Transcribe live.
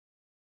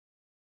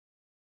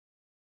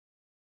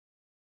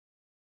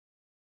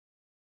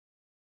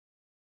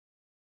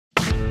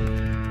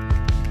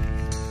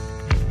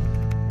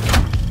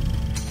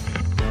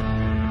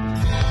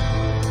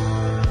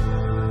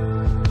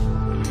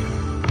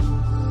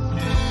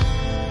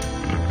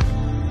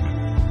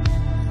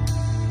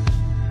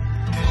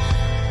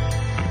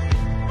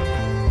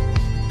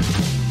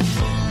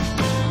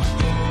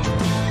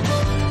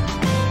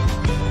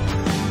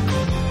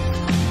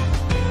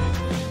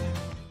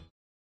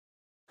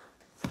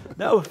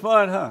That was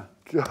fun, huh?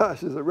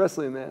 Gosh, it's a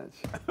wrestling match.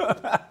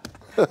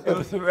 It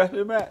was a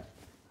wrestling match?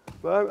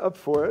 But I'm up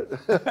for it.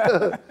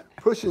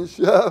 Push and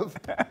shove.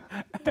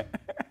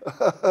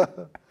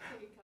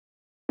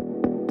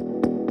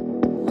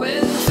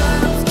 When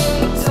times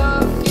get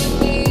tough, you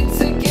need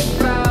to get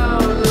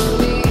down. No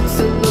need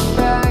to look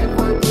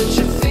backward. Put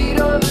your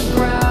feet on the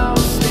ground.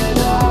 Stand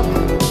up.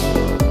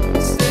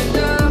 Stand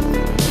up.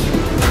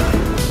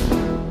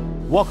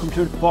 Welcome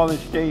to The Fallen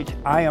State.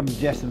 I am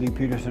Jesse Lee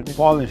Peterson. The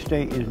Fallen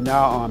State is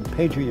now on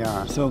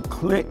Patreon, so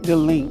click the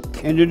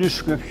link in the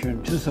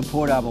description to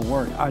support our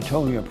work. I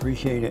totally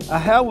appreciate it. I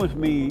have with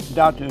me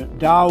Dr.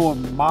 Dowell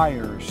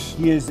Myers.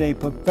 He is a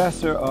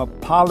professor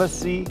of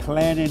policy,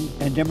 planning,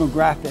 and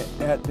demography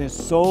at the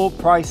Soul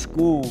Price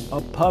School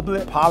of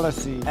Public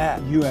Policy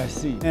at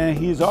USC. And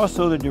he is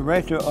also the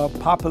director of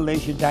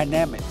Population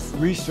Dynamics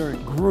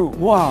Research Group.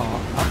 Wow,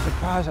 I'm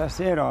surprised I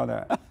said all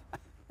that.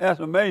 That's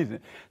amazing.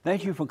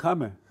 Thank you for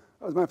coming.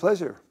 It was my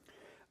pleasure.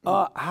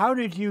 How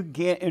did you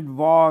get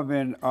involved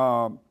in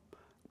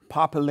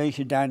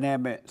population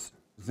dynamics,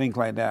 things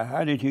like that?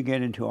 How did you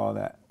get into all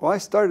that? Well, I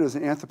started as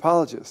an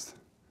anthropologist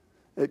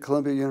at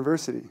Columbia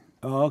University.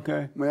 Oh,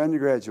 okay. My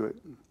undergraduate.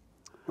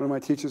 One of my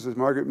teachers was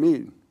Margaret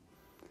Mead.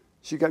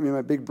 She got me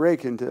my big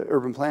break into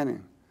urban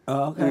planning.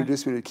 Oh, okay.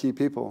 Introduced me to key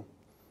people.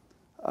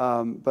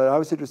 But I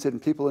was interested in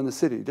people in the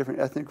city, different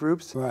ethnic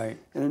groups. Right.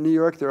 And in New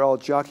York, they're all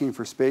jockeying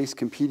for space,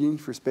 competing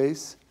for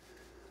space.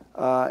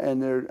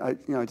 And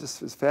I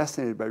just was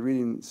fascinated by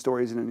reading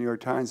stories in the New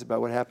York Times about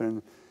what happened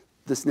in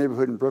this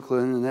neighborhood in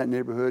Brooklyn and that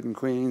neighborhood in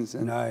Queens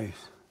and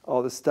Nice.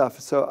 all this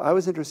stuff. So I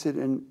was interested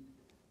in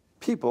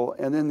people,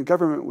 and then the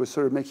government was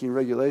sort of making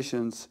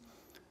regulations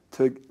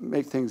to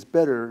make things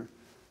better,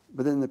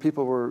 but then the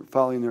people were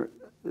following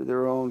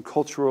their own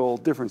cultural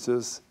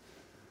differences.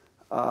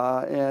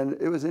 And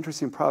it was an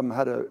interesting problem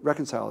how to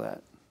reconcile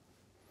that.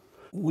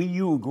 When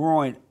you were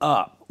growing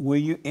up, were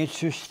you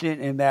interested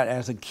in that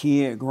as a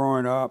kid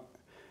growing up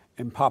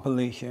in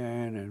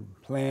population and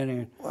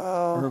planning,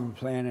 urban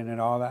planning and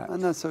all that?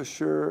 I'm not so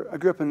sure. I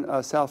grew up in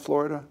South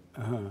Florida.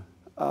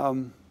 I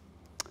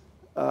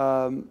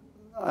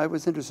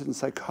was interested in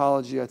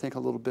psychology, I think, a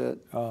little bit.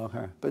 Oh,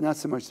 okay. But not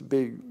so much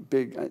big,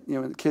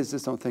 the kids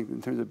just don't think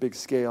in terms of big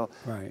scale.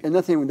 Right. And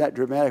nothing that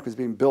dramatic was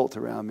being built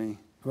around me.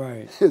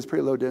 Right. It was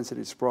pretty low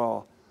density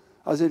sprawl.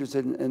 I was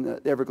interested in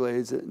the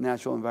Everglades, the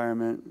natural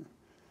environment,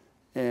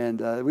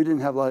 and we didn't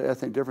have a lot of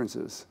ethnic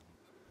differences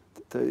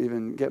to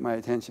even get my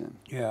attention.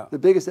 Yeah. The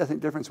biggest ethnic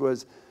difference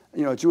was,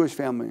 a Jewish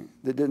family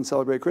that didn't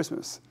celebrate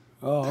Christmas.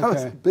 Oh, okay. That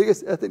was the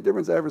biggest ethnic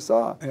difference I ever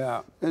saw.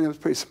 Yeah. And it was a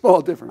pretty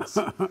small difference.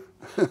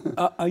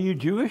 Are you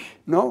Jewish?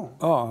 No.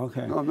 Oh,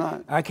 okay. No, I'm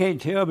not. I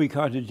can't tell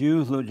because the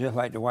Jews look just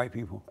like the white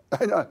people.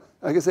 I know.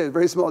 Like I say, a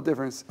very small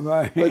difference.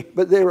 Right.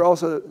 But they were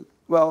also,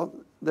 well,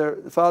 their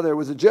father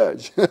was a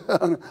judge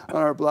on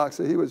our block,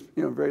 so he was,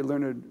 a very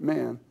learned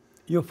man.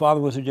 Your father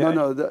was a judge?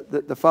 No,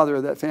 the father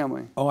of that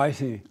family. Oh, I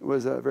see.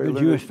 Was a very the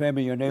learned, Jewish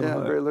family in your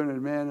neighborhood? Yeah, very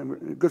learned man,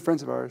 and good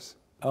friends of ours.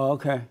 Oh,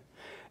 okay.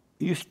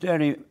 You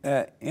studied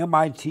at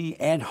MIT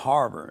and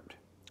Harvard.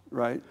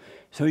 Right.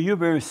 So you're a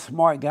very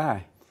smart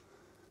guy.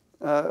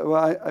 Well,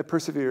 I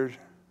persevered.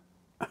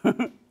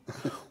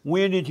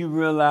 When did you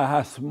realize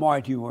how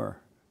smart you were?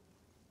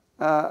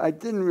 I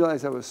didn't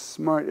realize I was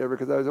smart ever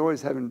because I was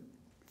always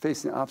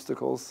facing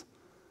obstacles,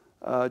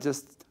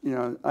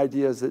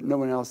 ideas that no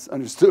one else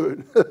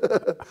understood.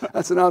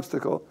 That's an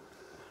obstacle.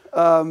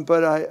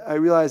 But I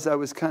realized I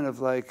was kind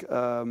of like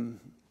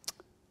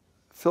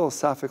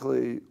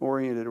philosophically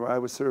oriented, where I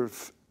would sort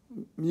of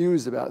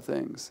muse about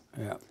things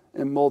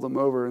and mull them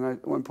over. And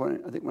at one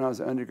point, I think when I was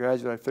an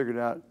undergraduate, I figured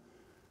out,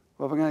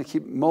 well, if I'm going to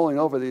keep mulling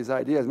over these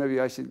ideas, maybe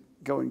I should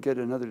go and get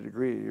another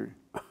degree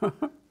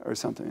or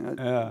something.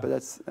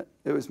 But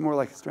it was more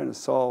like trying to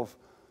solve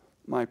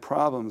my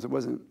problems. It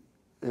wasn't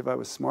if I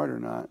was smart or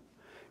not.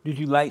 Did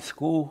you like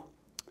school?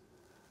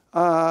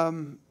 I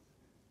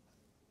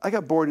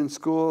got bored in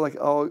school, like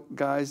all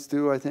guys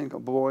do, I think,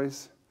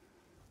 boys.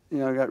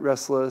 I got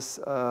restless.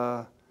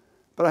 But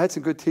I had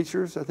some good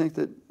teachers, I think,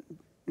 that,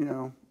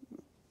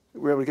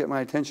 were able to get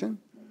my attention.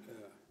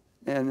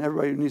 Yeah. And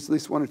everybody needs at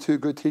least one or two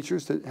good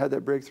teachers to have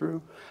that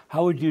breakthrough.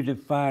 How would you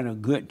define a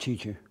good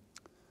teacher?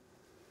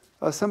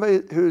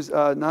 Somebody who's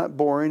not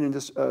boring and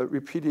just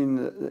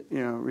repeating,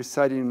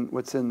 reciting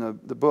what's in the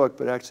book,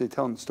 but actually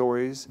telling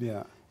stories.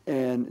 Yeah.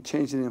 And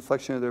changing the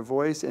inflection of their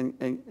voice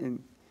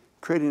and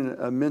creating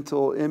a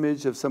mental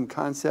image of some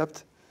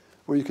concept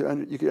where you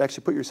could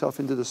actually put yourself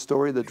into the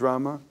story, the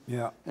drama.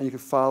 Yeah. And you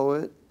could follow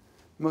it.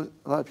 A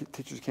lot of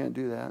teachers can't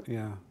do that.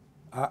 Yeah,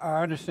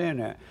 I understand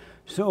that.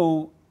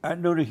 So I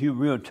noticed you're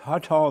real. How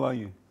tall are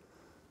you?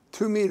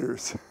 2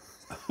 meters.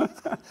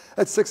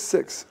 That's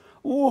 6'6".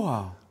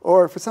 Wow.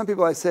 Or for some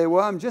people, I say,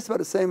 well, I'm just about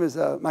the same as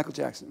Michael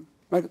Jackson.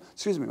 Michael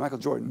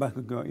Jordan.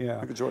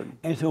 Michael Jordan.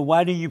 And so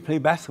why do you play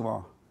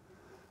basketball?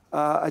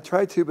 I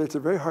try to, but it's a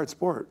very hard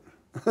sport.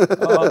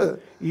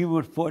 You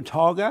were for a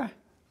tall guy?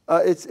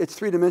 It's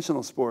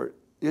three-dimensional sport.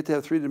 You have to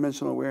have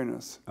three-dimensional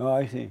awareness. Oh,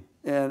 I see.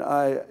 And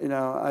I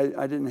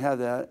didn't have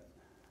that.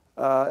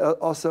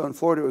 Also in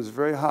Florida, it was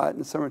very hot in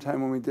the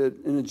summertime when we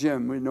did, in the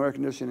gym, we had no air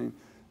conditioning.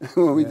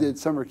 When we did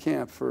summer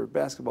camp for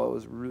basketball, it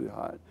was really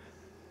hot.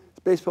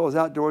 Baseball was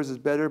outdoors, is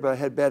better, but I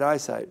had bad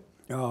eyesight.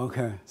 Oh,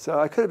 okay. So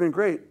I could have been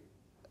great,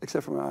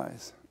 except for my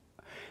eyes.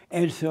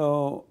 And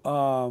so,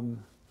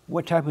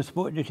 what type of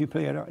sport did you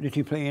play at all? Did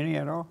you play any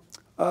at all?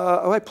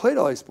 I played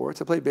all these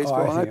sports. I played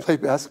baseball and I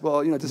played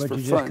basketball, you know, just but for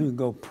you fun. Just couldn't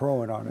go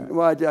pro and all that.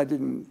 Well, I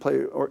didn't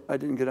play, or I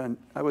didn't get on.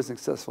 I wasn't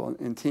successful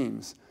in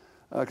teams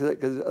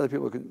because other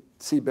people could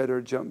see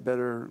better, jump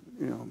better,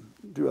 you know,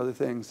 do other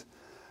things.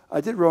 I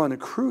did row on a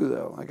crew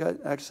though.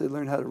 Actually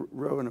learned how to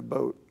row in a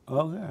boat.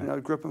 Oh, yeah. You know, I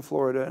grew up in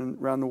Florida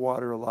and around the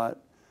water a lot,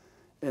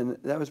 and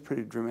that was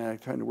pretty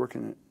dramatic. Trying to work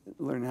in it,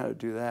 learn how to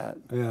do that.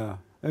 Yeah.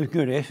 It was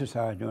good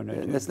exercise doing that.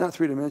 And it's not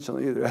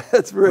three-dimensional either.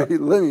 It's very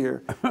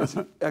linear. It's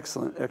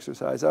excellent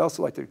exercise. I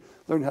also like to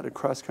learn how to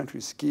cross-country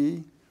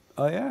ski.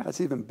 Oh, yeah?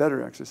 That's even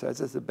better exercise.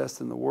 That's the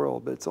best in the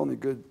world, but it's only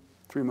good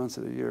 3 months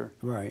of the year.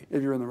 Right.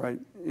 If you're in the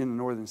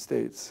northern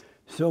states.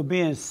 So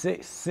being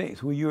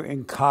 6'6", when you were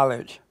in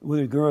college, were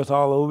the girls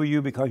all over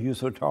you because you were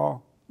so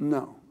tall?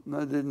 No,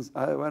 I didn't.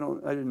 I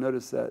didn't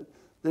notice that.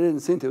 They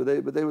didn't seem to.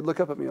 But they would look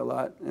up at me a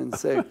lot and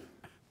say,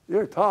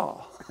 "You're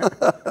tall."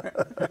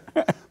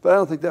 But I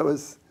don't think that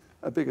was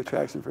a big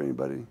attraction for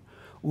anybody.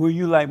 Were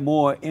you like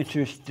more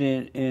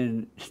interested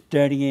in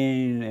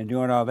studying and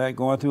doing all that,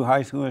 going through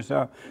high school and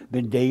stuff,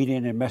 than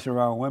dating and messing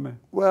around with women?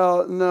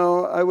 Well,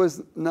 no, I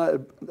was not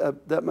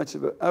that much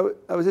of a.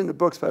 I was into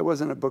books, but I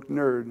wasn't a book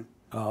nerd.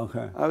 Oh,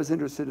 okay. I was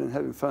interested in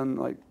having fun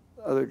like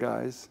other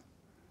guys.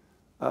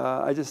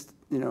 I just,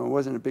 you know,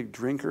 wasn't a big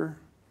drinker,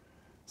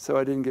 so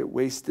I didn't get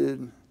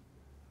wasted,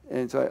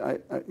 and so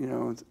you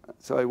know,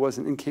 so I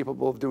wasn't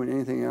incapable of doing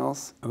anything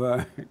else.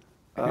 Right.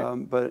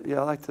 But yeah,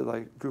 I like to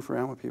like goof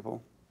around with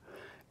people.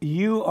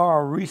 You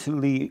are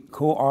recently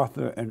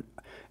co-author, and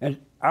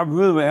I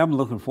really am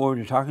looking forward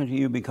to talking to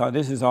you because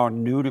this is all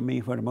new to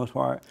me for the most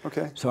part.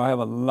 Okay. So I have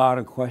a lot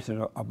of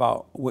questions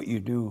about what you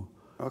do.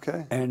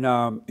 Okay. And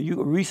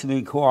you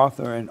recently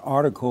co-authored an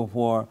article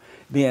for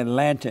The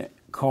Atlantic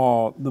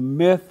called "The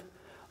Myth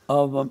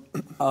of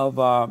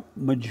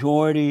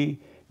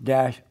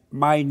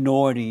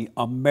Majority-Minority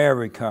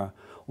America."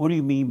 What do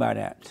you mean by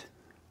that?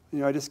 You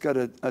know, I just got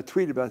a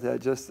tweet about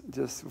that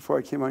just before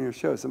I came on your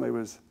show. Somebody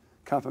was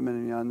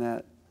complimenting me on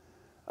that.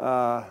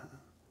 That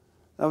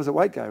was a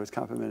white guy who was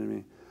complimenting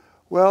me.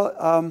 Well,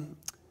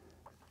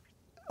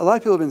 a lot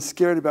of people have been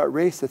scared about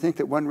race. They think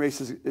that one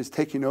race is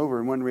taking over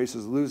and one race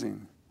is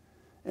losing.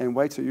 And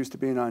whites are used to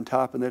being on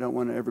top and they don't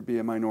want to ever be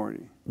a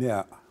minority.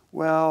 Yeah.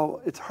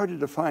 Well, it's hard to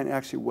define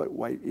actually what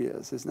white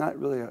is. It's not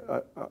really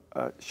a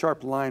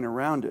sharp line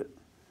around it.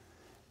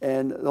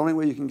 And the only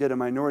way you can get a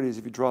minority is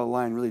if you draw a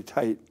line really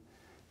tight.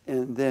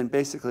 And then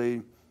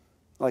basically,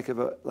 like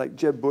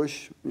Jeb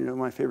Bush, you know,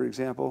 my favorite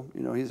example,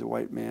 you know, he's a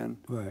white man,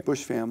 right.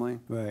 Bush family.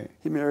 Right.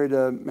 He married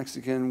a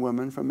Mexican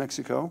woman from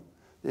Mexico.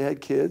 They had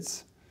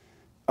kids.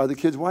 Are the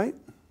kids white?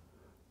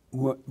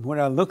 When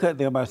I look at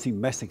them, I see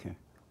Mexican.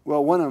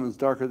 Well, one of them is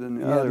darker than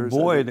the others. The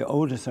boy, the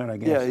oldest son, I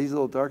guess. Yeah, he's a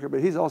little darker, but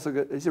he's also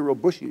good. He's a real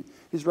bushy.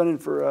 He's running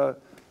for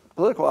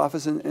political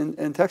office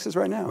in Texas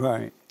right now.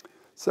 Right.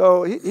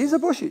 So he's a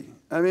bushy.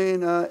 I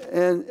mean,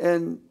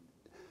 and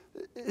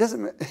it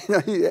doesn't. You know,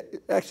 he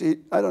actually,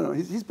 I don't know.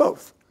 He's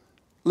both.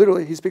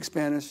 Literally, he speaks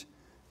Spanish,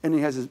 and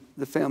he has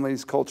the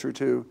family's culture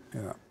too.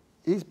 Yeah.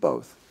 He's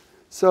both.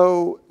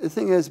 So the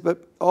thing is,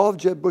 but all of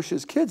Jeb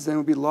Bush's kids then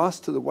would be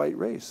lost to the white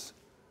race.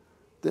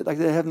 That, like,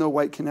 they have no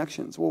white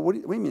connections. Well, what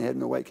do you mean they have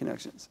no white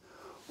connections?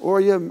 Or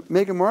you have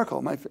Meghan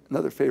Markle,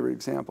 another favorite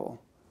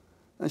example.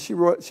 And she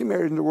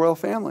married into the royal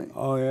family.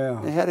 Oh, yeah.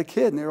 They had a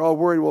kid, and they were all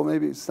worried, well,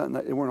 maybe it's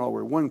not, they weren't all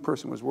worried. One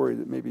person was worried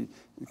that maybe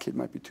the kid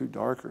might be too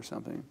dark or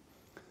something.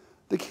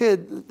 The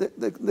kid,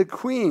 the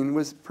queen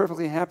was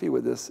perfectly happy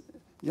with this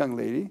young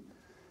lady.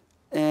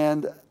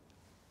 And,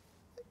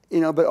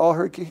 you know, but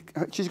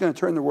she's going to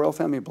turn the royal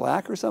family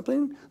black or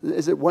something?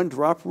 Is it one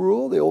drop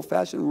rule, the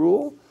old-fashioned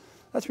rule?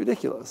 That's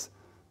ridiculous.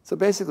 So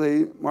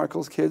basically,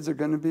 Markle's kids are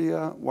going to be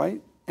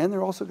white, and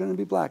they're also going to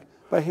be black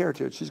by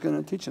heritage. She's going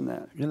to teach them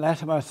that. The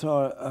last time I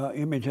saw an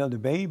image of the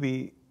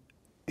baby,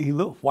 he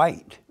looked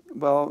white.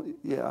 Well,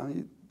 yeah,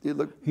 he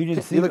looked. He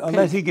didn't see,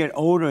 unless he get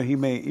older, he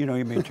may, you know,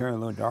 he may turn a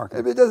little darker.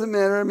 It doesn't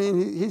matter. I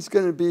mean, he's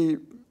going to be.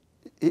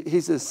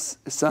 He's his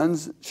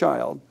son's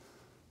child,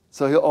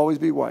 so he'll always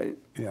be white.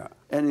 Yeah.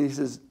 And he's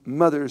his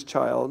mother's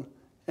child,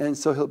 and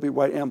so he'll be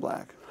white and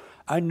black.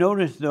 I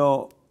noticed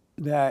though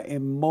that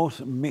in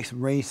most mixed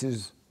race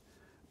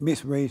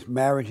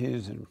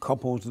marriages and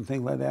couples and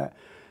things like that,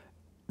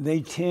 the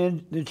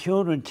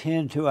children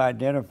tend to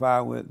identify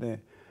with the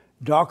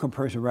darker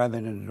person rather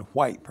than the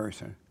white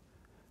person.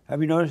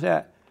 Have you noticed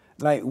that?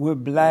 Like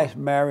with blacks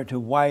married to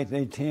whites,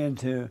 they tend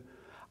to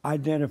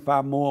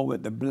identify more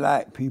with the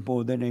black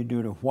people than they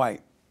do the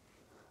white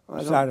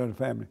side of the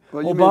family.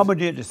 Well, Obama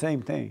did the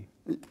same thing.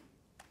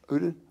 Who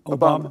did?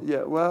 Obama?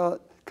 Yeah, well,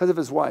 because of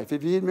his wife.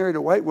 If he had married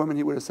a white woman,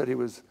 he would have said he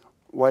was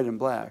white and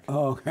black.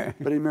 Oh, okay.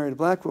 But he married a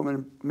black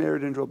woman,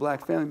 married into a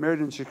black family,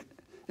 married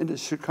into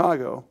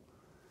Chicago,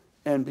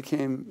 and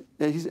became.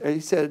 He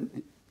said,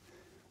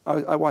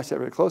 I watched that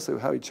very closely,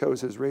 how he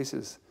chose his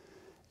races,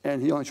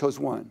 and he only chose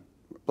one,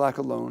 black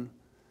alone,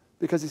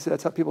 because he said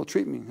that's how people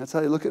treat me. That's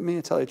how they look at me.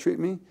 That's how they treat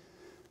me.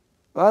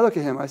 But I look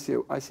at him, I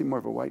see more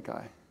of a white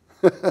guy.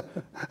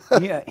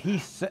 Yeah,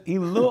 he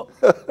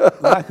looked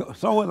like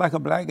somewhat like a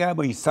black guy,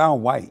 but he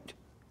sound white.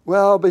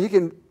 Well, but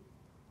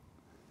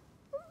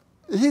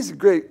he's a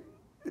great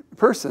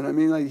person. I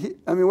mean,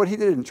 what he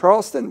did in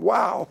Charleston,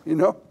 wow, you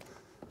know.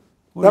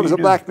 That was a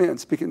black man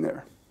speaking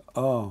there.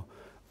 Oh,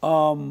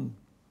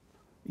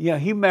 yeah,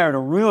 he married a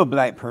real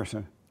black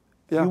person.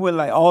 Yeah. He went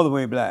like all the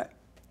way black.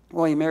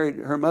 Well, he married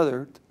her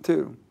mother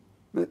too,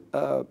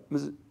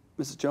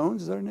 Mrs.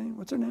 Jones. Is that her name?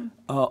 What's her name?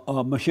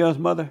 Michelle's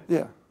mother.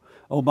 Yeah.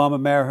 Obama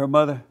married her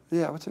mother.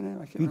 Yeah, what's her name?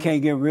 I can't You remember.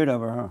 can't get rid of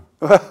her,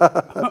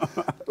 huh?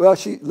 Well,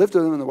 she lived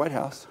with him in the White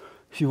House.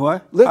 She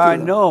what? Lived with I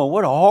him. know.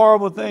 What a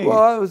horrible thing.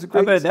 Well, it was a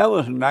great. I bet that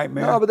was a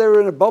nightmare. No, but they were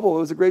in a bubble.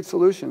 It was a great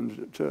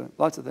solution to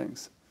lots of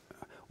things.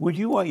 Would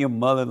you want your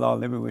mother-in-law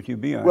living with you?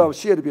 Be honest. Well,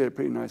 she had to be a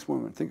pretty nice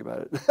woman. Think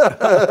about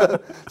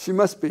it. She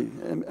must be.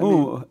 I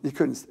mean, he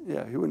couldn't.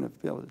 Yeah, he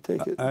wouldn't be able to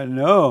take it. I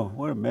know.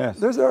 What a mess.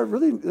 There are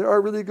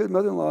really good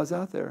mother-in-laws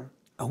out there.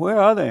 Where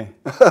are they?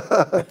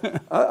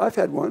 I've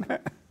had one.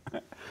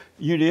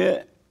 You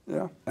did?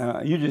 Yeah.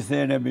 You just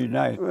said that'd be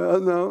nice. Well,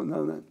 no,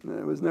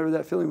 it was never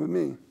that feeling with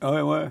me. Oh,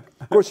 it was?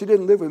 Of course, she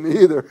didn't live with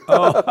me either.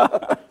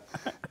 Oh.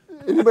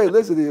 Anybody who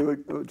lives with you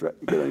would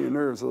get on your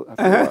nerves after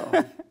a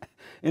while.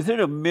 Is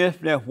it a myth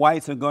that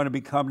whites are going to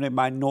become the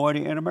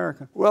minority in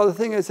America? Well, the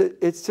thing is,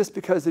 it's just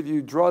because if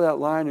you draw that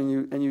line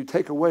and you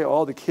take away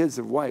all the kids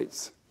of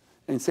whites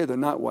and say they're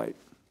not white,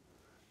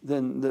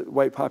 then the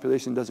white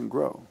population doesn't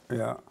grow.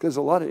 Yeah. There's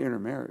a lot of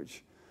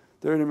intermarriage.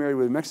 They're intermarried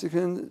with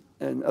Mexicans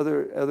and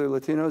other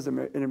Latinos.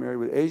 They're intermarried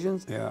with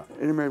Asians. Yeah.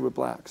 Intermarried with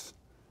blacks.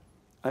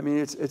 I mean,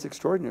 it's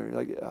extraordinary.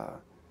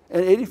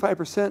 And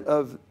 85%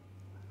 of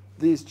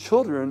these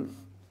children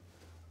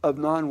of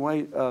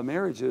non-white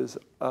marriages,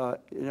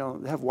 they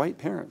have white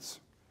parents,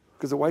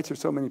 because the whites are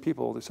so many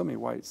people. There's so many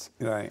whites.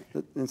 Right.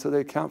 And so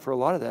they account for a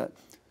lot of that.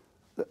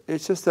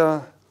 It's just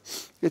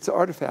it's an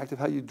artifact of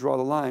how you draw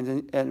the lines,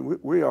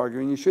 and we're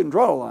arguing you shouldn't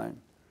draw a line.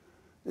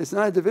 It's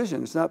not a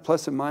division. It's not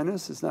plus and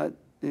minus. It's not,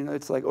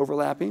 it's like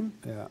overlapping.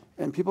 Yeah.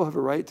 And people have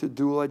a right to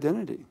dual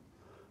identity.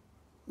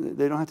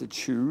 They don't have to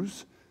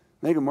choose.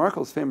 Meghan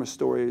Markle's famous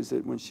story is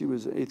that when she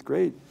was in 8th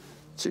grade,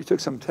 she took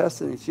some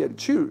tests and she had to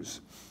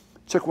choose.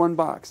 Check one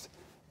box.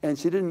 And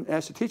she didn't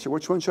ask the teacher,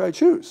 which one should I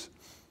choose?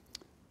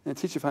 And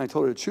the teacher finally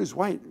told her to choose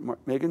white.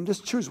 Megan,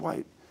 just choose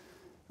white.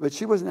 But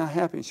she wasn't that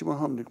happy. She went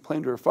home to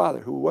complain to her father,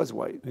 who was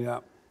white. Yeah.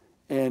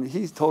 And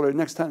he told her,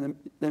 next time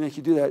they make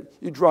you do that,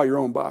 you draw your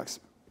own box.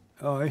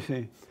 Oh, I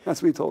see.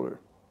 That's what he told her.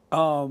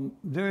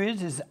 There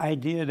is this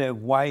idea that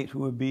whites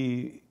will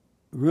be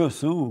real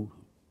soon,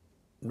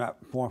 not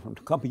far from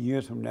a couple of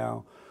years from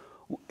now,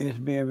 it's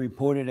being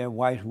reported that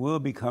whites will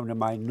become the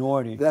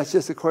minority. That's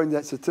just according to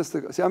that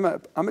statistic. See, I'm a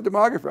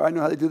demographer. I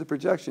know how they do the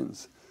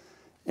projections.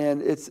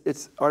 And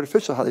it's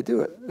artificial how they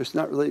do it. It's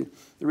not really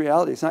the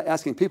reality. It's not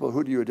asking people,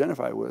 who do you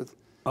identify with?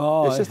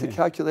 Oh, it's just a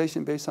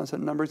calculation based on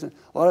some numbers and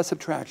a lot of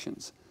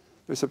subtractions.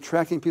 They're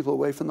subtracting people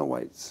away from the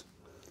whites.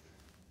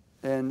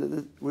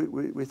 And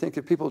we think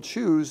if people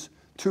choose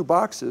two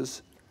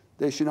boxes,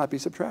 they should not be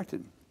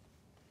subtracted.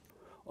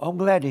 I'm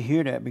glad to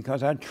hear that,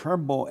 because I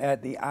tremble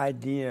at the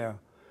idea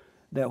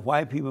that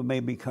white people may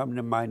become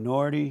the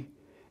minority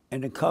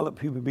and the colored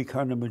people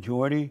become the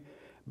majority,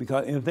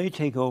 because if they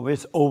take over,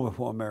 it's over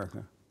for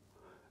America.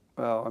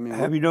 Well, I mean,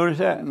 have you noticed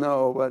that?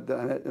 No, but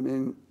I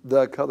mean,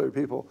 the colored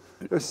people.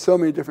 There's so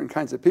many different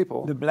kinds of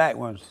people. The black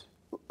ones.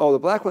 Oh, the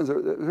black ones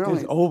they're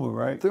only over,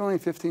 right? They're only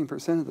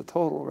 15% of the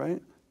total,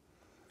 right?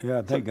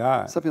 Yeah, thank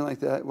God. Something like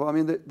that. Well, I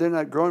mean, they're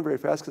not growing very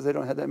fast because they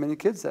don't have that many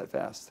kids that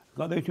fast.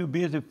 Well, they're too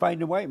busy fighting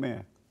the white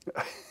man.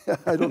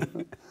 I don't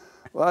know.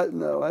 Well,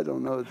 no, I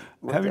don't know.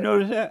 Have you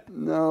noticed that?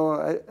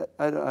 No,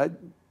 I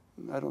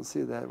don't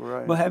see that where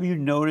I am. But have you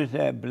noticed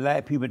that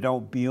black people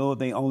don't build,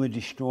 they only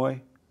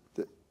destroy?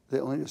 They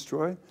only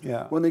destroy?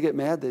 Yeah. When they get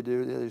mad, they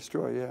do. They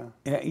destroy, yeah.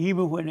 Yeah,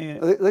 even when they...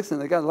 Listen,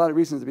 they got a lot of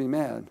reasons to be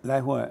mad.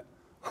 Like what?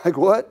 Like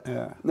what?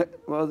 Yeah.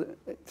 Well,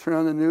 turn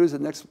on the news, the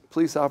next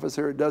police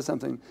officer does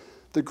something.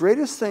 The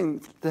greatest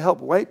thing to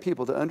help white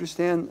people to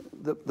understand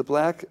the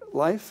black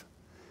life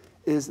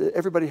is that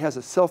everybody has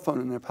a cell phone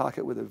in their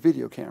pocket with a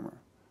video camera.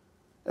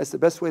 That's the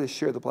best way to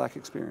share the black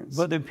experience.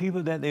 But the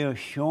people that they are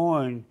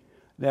showing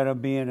that are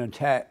being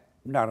attacked,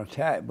 not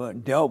attacked,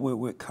 but dealt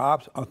with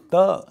cops are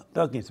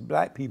thugging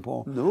black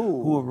people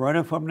who are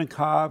running from the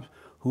cops,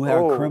 who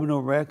have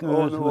criminal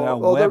records, who have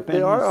weapons.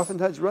 They are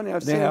oftentimes running.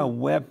 They have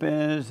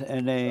weapons,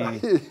 and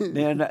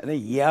they're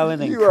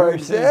yelling and cursing. You are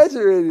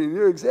exaggerating.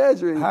 You're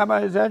exaggerating. How am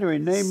I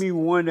exaggerating? Name me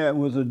one that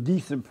was a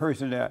decent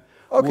person that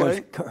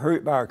was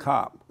hurt by a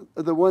cop.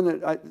 The one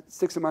that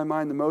sticks in my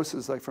mind the most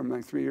is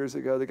from 3 years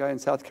ago. The guy in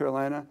South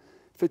Carolina,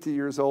 50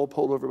 years old,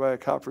 pulled over by a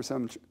cop for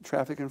some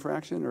traffic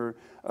infraction,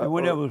 and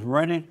when it was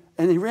running,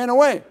 and he ran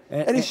away,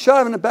 and he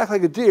shot him in the back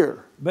like a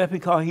deer. But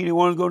because he didn't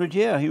want to go to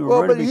jail, he was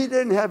Well, running. but he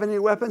didn't have any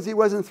weapons. He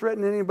wasn't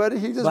threatening anybody.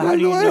 He just But ran how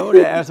do you away. know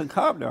that as a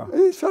cop, though?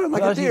 He shot him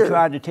like a Because deer. he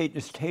tried to take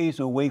this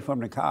taser away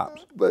from the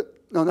cops. But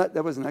no,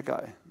 that wasn't that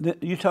guy.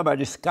 You talk about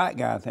this Scott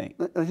guy, I think.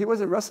 He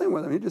wasn't wrestling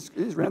with him. He just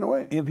ran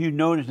away. If you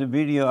notice the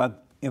video,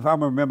 if I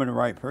remember the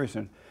right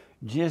person,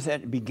 just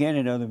at the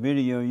beginning of the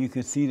video, you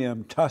could see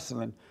them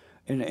tussling,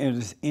 and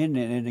it's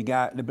ending, and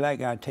the black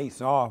guy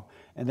takes off,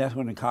 and that's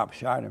when the cop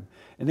shot him.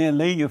 And then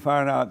later you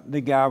find out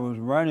the guy was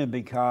running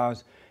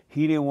because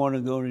he didn't want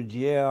to go to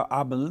jail,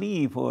 I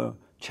believe, for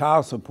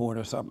child support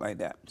or something like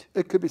that.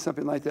 It could be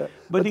something like that.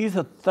 But these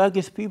are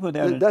thuggish people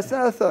that. That's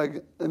not a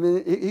thug. I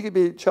mean, he could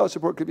be, child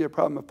support could be a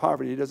problem of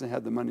poverty. He doesn't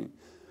have the money.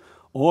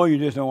 Or you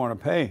just don't want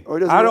to pay. Or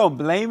I don't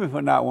blame him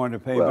for not wanting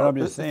to pay, Well, but I'm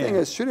just saying. The thing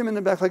is, shoot him in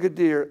the back like a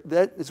deer,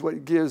 that is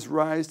what gives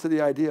rise to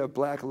the idea of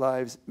Black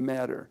Lives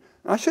Matter.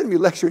 Now, I shouldn't be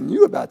lecturing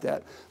you about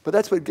that, but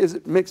that's what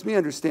makes me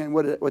understand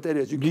what that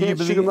is. You can't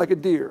shoot him like a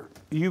deer.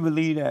 You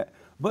believe that.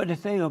 But the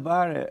thing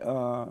about it,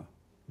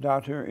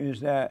 Doctor,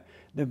 is that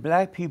the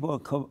black people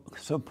are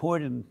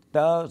supporting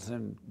thugs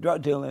and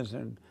drug dealers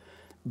and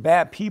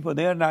bad people.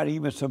 They're not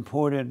even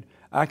supporting,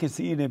 I can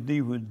see it if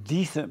these were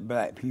decent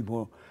black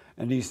people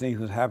and these things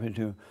was happening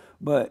to.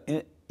 But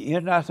you're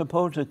not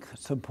supposed to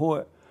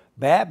support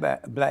bad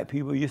black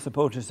people. You're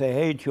supposed to say,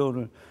 hey,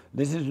 children,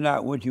 this is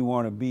not what you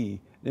want to be.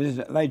 This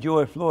is like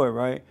George Floyd,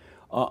 right?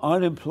 An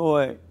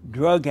unemployed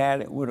drug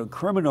addict with a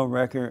criminal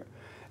record,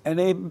 and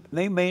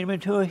they made him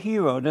into a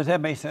hero. Does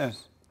that make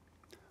sense?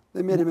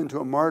 They made him into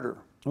a martyr.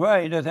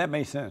 Right, does that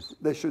make sense?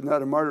 They should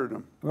not have martyred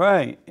him.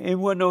 Right, he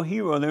wasn't no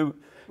hero.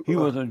 He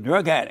was a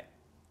drug addict.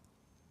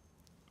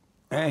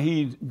 And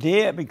he's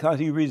dead because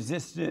he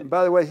resisted. And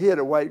by the way, he had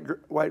a white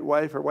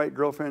wife or white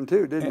girlfriend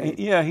too, didn't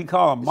he? Yeah, he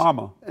called her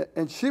mama.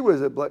 And she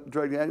was a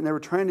drug addict, and they were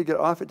trying to get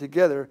off it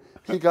together.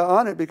 He got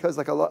on it because,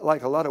 like a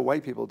lot of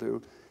white people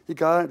do, he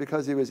got on it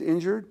because he was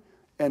injured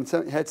and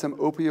had some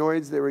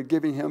opioids they were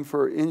giving him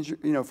for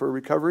for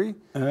recovery,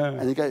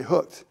 and he got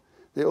hooked.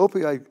 The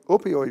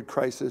opioid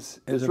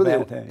crisis is really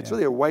it's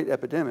really a white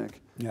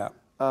epidemic. Yeah.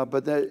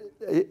 But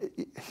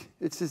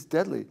it's just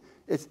deadly.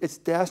 It's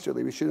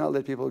dastardly. We should not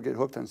let people get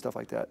hooked on stuff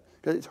like that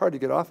because it's hard to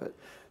get off it.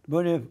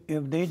 But if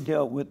they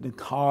dealt with the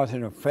cause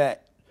and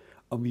effect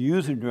of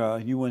using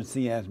drugs, you wouldn't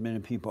see as many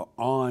people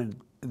on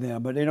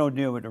them. But they don't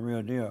deal with the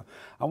real deal.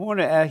 I want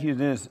to ask you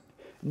this: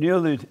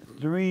 nearly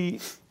 3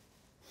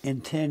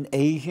 in 10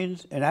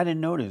 Asians, and I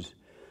didn't know this,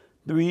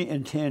 3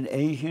 in 10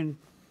 Asian,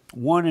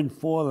 1 in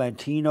 4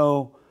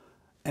 Latino,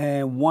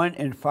 and 1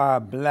 in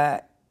 5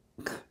 black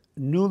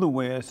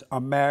newlyweds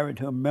are married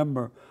to a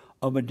member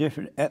of a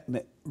different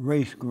ethnic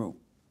race group,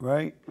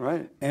 right?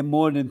 Right. And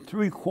more than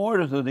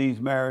 3/4 of these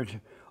marriages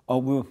are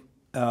with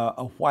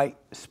a white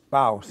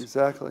spouse.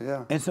 Exactly,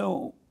 yeah. And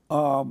so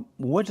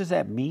what does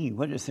that mean?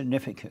 What is the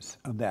significance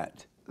of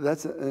that?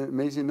 That's an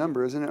amazing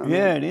number, isn't it? I mean,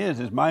 it is.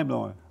 It's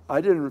mind-blowing. I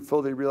didn't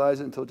fully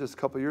realize it until just a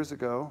couple of years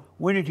ago.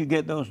 When did you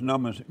get those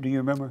numbers? Do you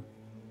remember?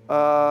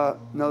 No,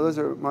 those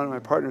are one of my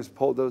partners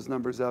pulled those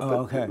numbers up. But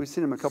okay. We've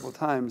seen them a couple of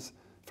times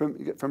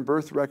from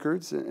birth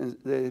records, and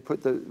they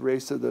put the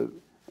race of the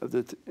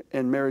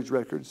and marriage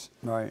records.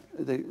 Right.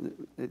 They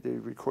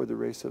record the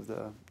race of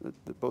the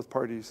both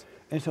parties.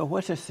 And so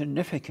what's the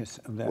significance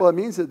of that? Well, it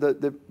means that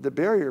the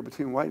barrier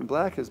between white and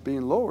black is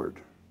being lowered.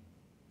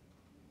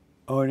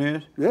 Oh, it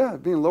is? Yeah,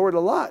 being lowered a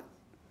lot.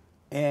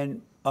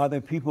 And are the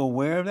people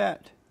aware of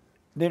that?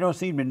 They don't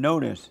seem to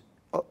notice.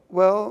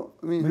 Well,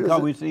 I mean,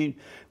 because we see,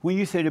 when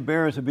you say the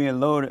barriers are being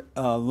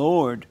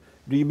lowered,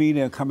 do you mean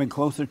they're coming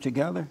closer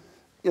together?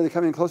 Yeah, they're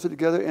coming closer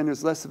together, and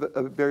there's less of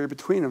a barrier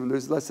between them.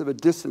 There's less of a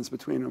distance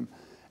between them.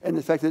 And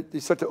the fact that they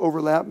start to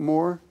overlap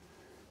more,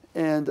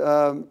 and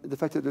the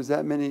fact that there's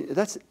that many,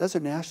 that's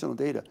our national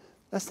data.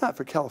 That's not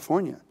for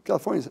California.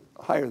 California's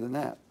higher than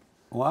that.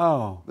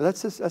 Wow. But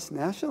that's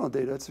national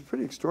data. It's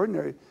pretty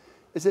extraordinary.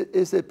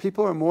 Is that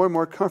people are more and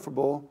more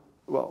comfortable,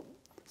 well,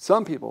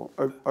 some people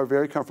are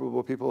very comfortable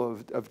with people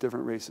of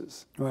different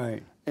races.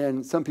 Right.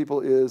 And some people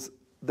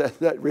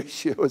that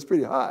ratio is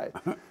pretty high.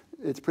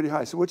 It's pretty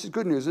high, so which is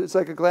good news. It's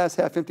like a glass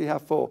half empty,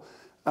 half full.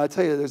 I'll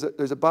tell you,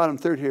 there's a bottom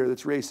third here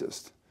that's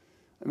racist.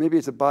 And maybe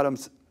it's a bottom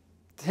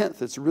tenth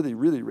that's really,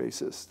 really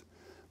racist.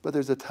 But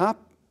there's a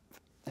top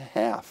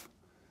half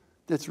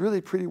that's really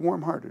pretty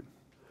warm-hearted.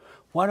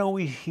 Why don't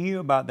we hear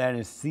about that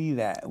and see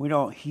that? We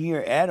don't hear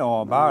at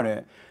all about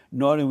it,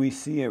 nor do we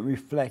see it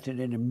reflected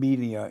in the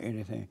media or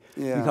anything.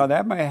 Yeah. Because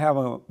that might have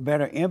a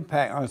better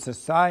impact on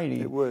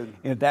society. It would.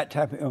 If that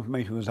type of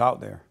information was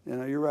out there. You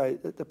know, you're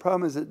right. The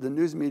problem is that the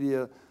news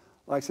media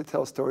likes to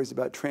tell stories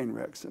about train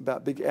wrecks,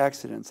 about big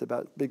accidents,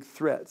 about big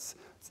threats,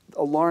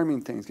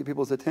 alarming things, get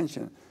people's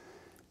attention.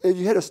 If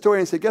you had a story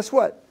and said, guess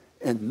what?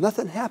 And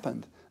nothing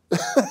happened,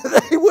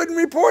 they wouldn't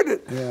report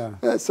it.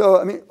 Yeah. So,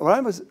 I mean, when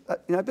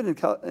I've been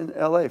in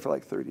LA for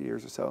like 30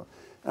 years or so,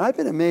 and I've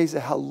been amazed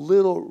at how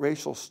little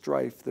racial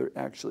strife there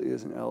actually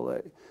is in LA.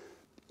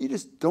 you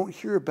just don't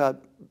hear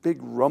about big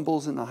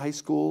rumbles in the high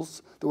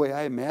schools the way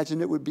I imagine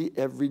it would be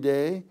every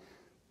day.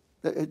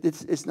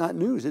 It's not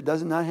news. It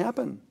does not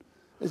happen.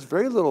 There's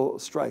very little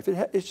strife.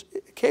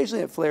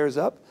 Occasionally it flares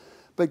up,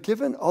 but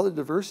given all the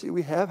diversity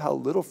we have, how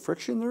little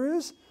friction there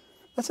is,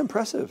 that's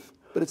impressive.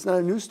 But it's not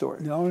a news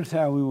story. The only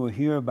time we will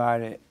hear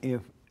about it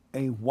if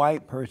a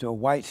white person, a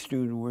white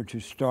student were to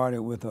start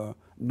it with a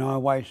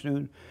non-white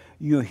student,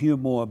 you'll hear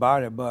more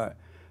about it. But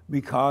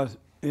because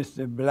it's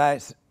the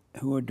blacks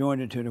who are doing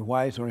it to the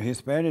whites or the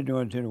Hispanic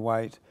doing it to the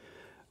whites,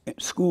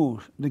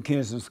 schools, the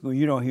kids in school,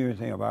 you don't hear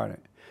anything about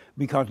it.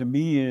 Because the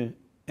media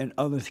and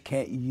others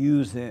can't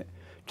use it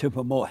to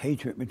promote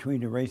hatred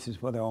between the races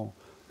for their own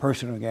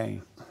personal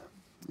gain.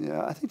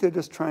 Yeah, I think they're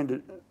just trying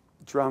to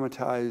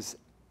dramatize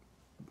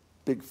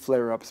big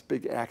flare-ups,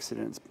 big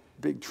accidents,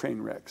 big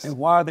train wrecks. And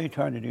why are they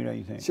trying to do that,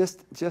 you think?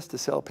 Just to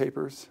sell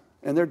papers.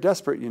 And they're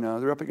desperate, you know.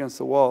 They're up against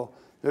the wall.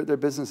 Their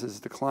business is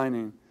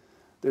declining.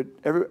 The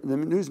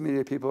news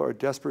media people are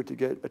desperate to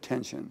get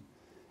attention.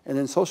 And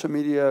then social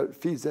media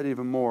feeds that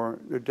even more.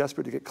 They're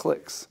desperate to get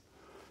clicks.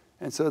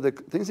 And so the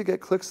things that get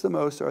clicks the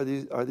most are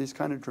these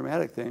kind of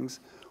dramatic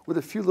things with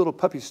a few little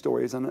puppy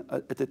stories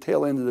at the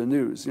tail end of the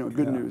news, you know,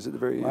 good news at the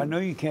very end. Well, I know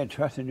you can't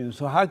trust the news.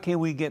 So how can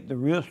we get the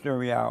real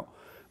story out?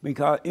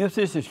 Because if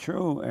this is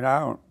true, and I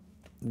don't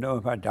know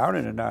if I doubt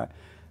it or not,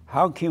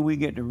 how can we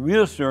get the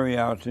real story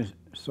out to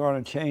sort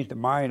of change the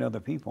mind of the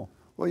people?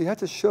 Well, you have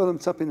to show them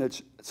something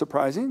that's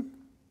surprising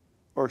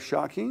or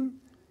shocking,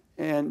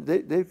 and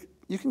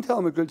you can tell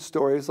them a good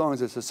story as long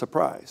as it's a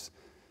surprise.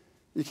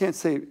 You can't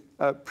say,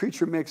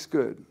 preacher makes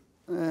good.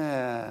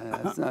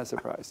 That's not a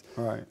surprise.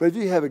 Right. But if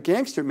you have a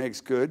gangster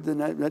makes good, then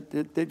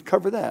they'd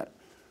cover that.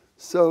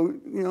 So,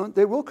 you know,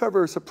 they will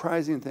cover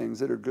surprising things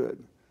that are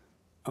good.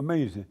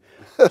 Amazing.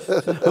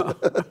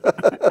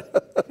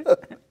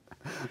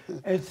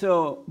 And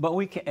so, but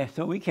we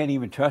can't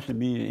even trust the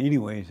media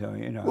anyway. So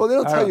you know. Well, they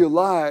don't tell you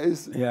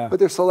lies. Yeah. But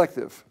they're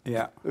selective.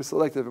 Yeah. They're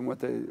selective in what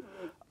they.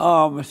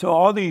 So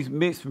all these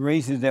mixed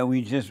races that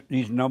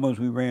these numbers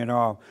we ran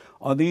off,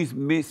 are these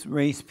mixed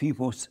race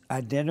people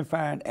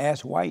identifying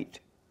as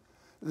white?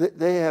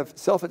 They have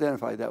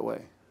self-identified that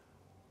way.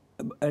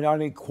 And are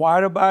they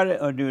quiet about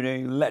it, or do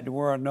they let the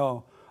world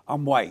know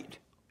I'm white?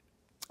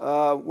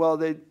 Well,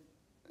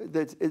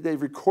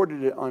 they've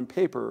recorded it on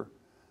paper.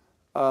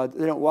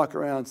 They don't walk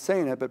around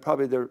saying it, but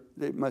probably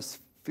they must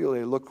feel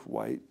they look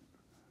white.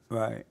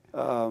 Right.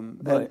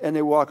 And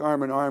they walk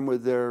arm in arm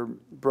with their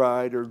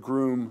bride or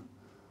groom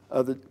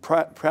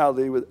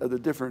proudly of the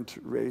different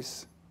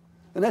race.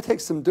 And that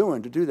takes some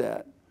doing to do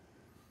that,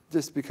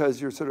 just because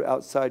you're sort of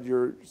outside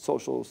your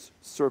social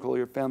circle,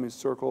 your family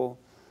circle.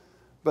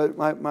 But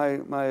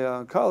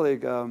my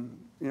colleague,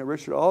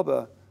 Richard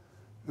Alba,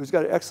 who's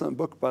got an excellent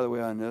book, by the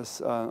way, on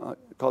this,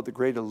 called The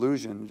Great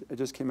Illusion. It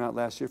just came out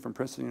last year from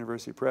Princeton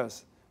University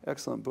Press.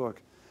 Excellent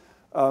book.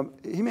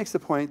 He makes the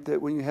point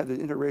that when you have the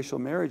interracial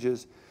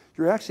marriages,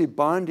 you're actually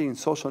bonding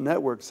social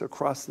networks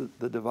across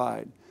the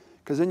divide.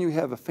 Because then you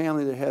have a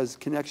family that has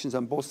connections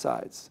on both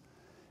sides.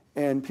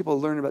 And people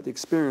learn about the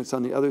experience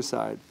on the other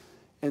side.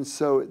 And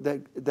so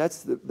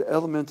that's the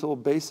elemental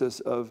basis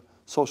of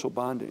social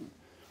bonding.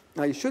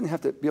 Now, you shouldn't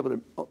have to be able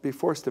to be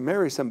forced to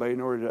marry somebody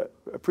in order to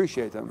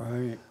appreciate them.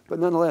 Right. But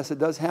nonetheless, it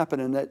does happen,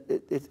 and that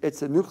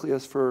it's a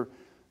nucleus for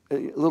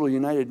little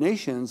United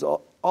Nations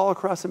all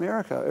across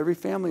America. Every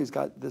family's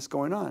got this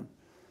going on.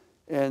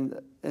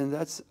 And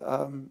that's,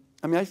 I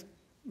mean, I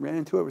ran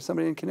into it with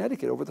somebody in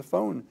Connecticut over the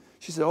phone.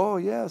 She said, oh,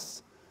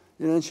 yes.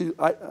 And she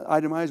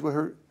itemized what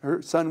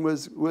her son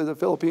was with a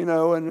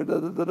Filipino, and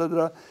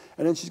and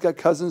then she's got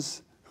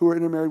cousins who are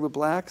intermarried with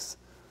blacks.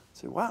 I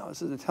said, wow,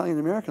 this is an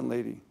Italian-American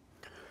lady.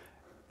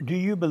 Do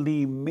you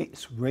believe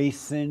mixed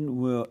racing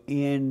will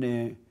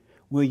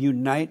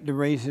unite the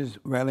races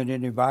rather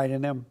than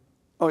dividing them?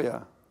 Oh,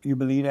 yeah. You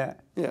believe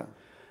that? Yeah.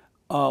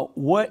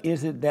 What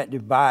is it that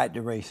divide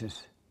the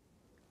races?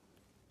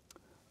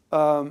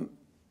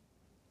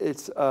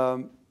 It's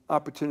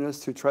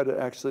opportunists who try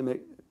to actually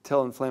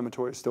tell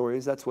inflammatory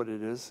stories. That's what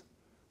it is.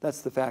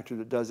 That's the factor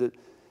that does it.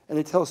 And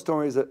they tell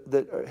stories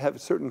that have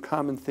certain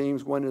common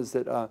themes. One is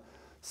that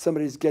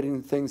somebody's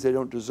getting things they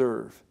don't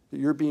deserve, that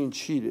you're being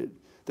cheated.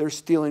 They're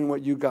stealing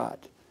what you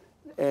got,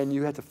 and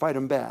you have to fight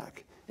them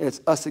back. And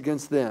it's us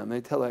against them.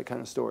 They tell that kind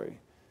of story.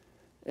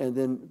 And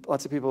then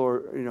lots of people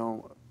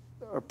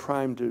are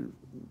primed to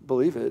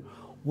believe it.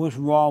 What's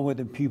wrong with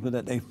the people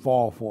that they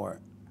fall for it?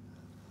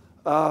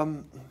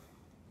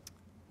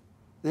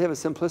 They have a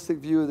simplistic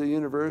view of the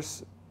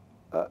universe.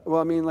 Well,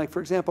 I mean, like,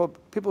 for example,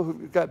 people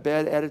who've got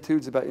bad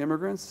attitudes about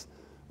immigrants,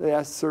 they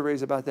ask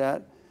surveys about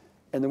that,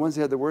 and the ones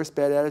that have the worst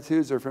bad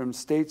attitudes are from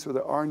states where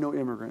there are no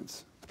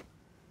immigrants.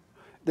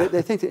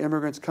 They think that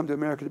immigrants come to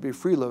America to be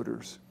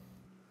freeloaders,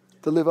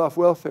 to live off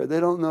welfare.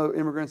 They don't know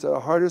immigrants are the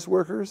hardest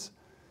workers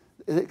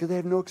because they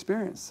have no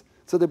experience.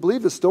 So they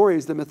believe the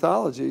stories, the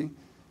mythology,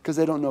 because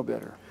they don't know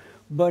better.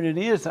 But it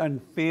is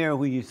unfair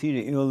when you see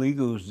the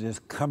illegals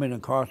just coming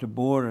across the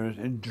borders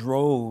in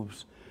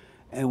droves,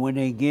 and when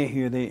they get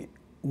here,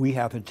 we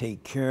have to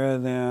take care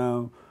of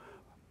them.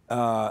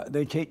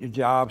 they take the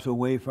jobs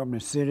away from the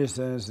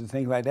citizens and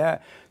things like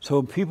that.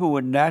 So people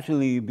would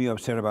naturally be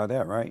upset about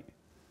that, right?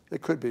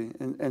 It could be,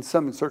 in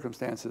some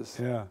circumstances.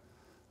 Yeah.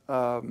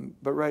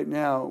 But right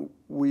now,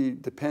 we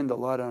depend a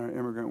lot on our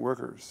immigrant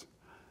workers.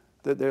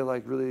 That they're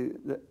like really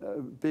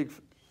a big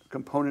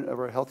component of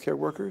our healthcare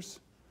workers,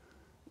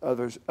 of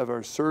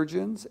our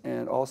surgeons,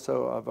 and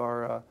also of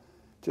our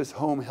just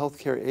home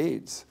healthcare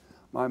aides.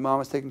 My mom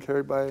was taken care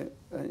of by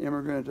an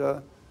immigrant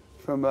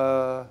from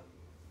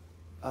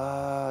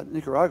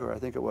Nicaragua, I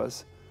think it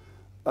was.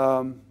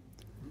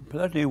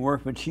 Plus they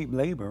work for cheap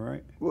labor,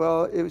 right?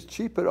 Well, it was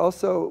cheap, but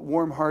also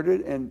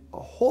warm-hearted and a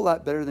whole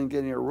lot better than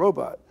getting a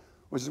robot,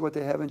 which is what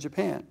they have in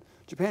Japan.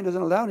 Japan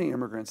doesn't allow any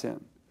immigrants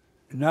in.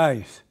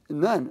 Nice.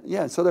 None,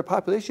 yeah, so their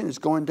population is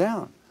going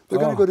down. They're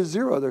going to go to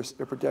zero,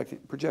 they're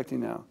projecting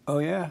now. Oh,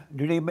 yeah?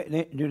 Do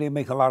they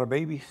make a lot of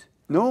babies?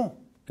 No.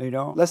 They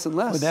don't? Less and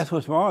less. Well, that's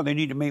what's wrong. They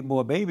need to make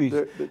more babies.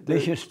 They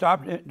should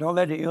stop it. Don't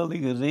let the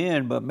illegals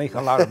in, but make a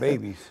lot of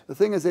babies. The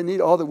thing is, they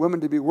need all the women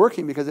to be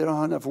working because they don't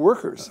have enough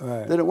workers.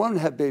 Right. They don't want to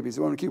have babies.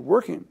 They want to keep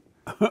working.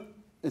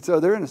 And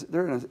so they're in a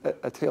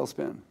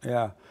tailspin.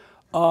 Yeah.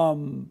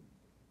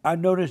 I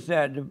noticed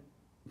that the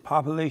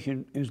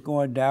population is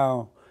going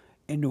down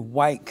in the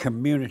white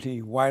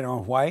community, white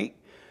on white,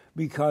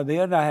 because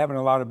they're not having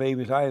a lot of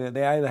babies either.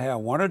 They either have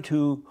one or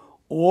two,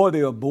 or they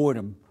abort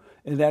them.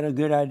 Is that a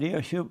good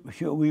idea? Should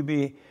we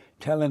be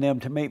telling them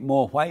to make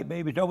more white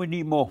babies? Don't we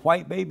need more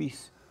white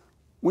babies?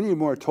 We need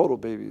more total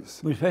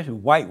babies. Especially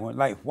white ones,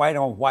 like white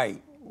on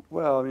white.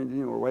 Well, I mean, you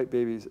need more white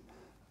babies.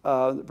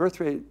 The birth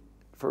rate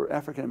for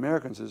African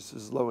Americans is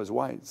as low as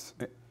whites.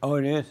 Oh,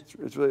 it is?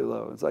 It's really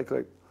low. It's like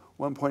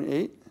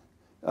 1.8.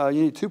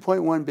 You need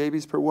 2.1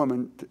 babies per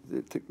woman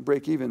to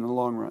break even in the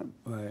long run.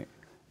 Right.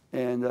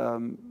 And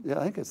yeah,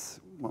 I think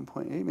it's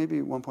 1.8, maybe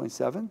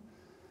 1.7.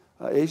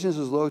 Asians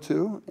is low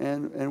too,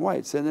 and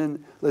whites. And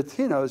then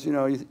Latinos, you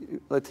know,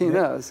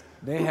 Latinas.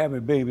 They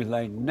having babies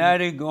like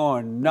nutty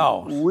going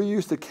north. We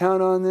used to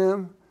count on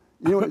them.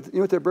 You know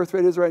what their birth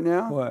rate is right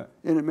now? What?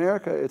 In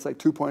America, it's like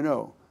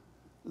 2.0.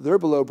 They're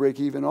below break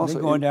even also.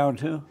 They're going down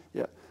too?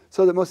 Yeah.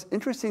 So the most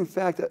interesting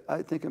fact that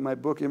I think in my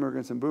book,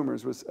 Immigrants and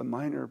Boomers, was a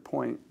minor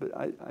point, but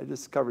I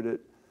discovered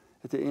it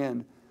at the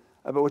end,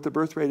 about what the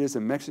birth rate is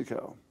in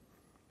Mexico.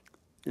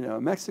 You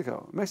know,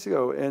 Mexico,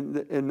 and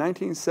in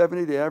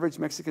 1970, the average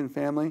Mexican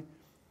family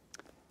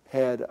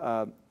had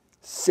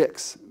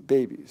 6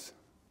 babies.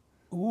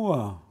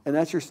 Wow. And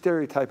that's your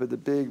stereotype of the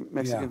big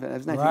Mexican family. That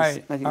was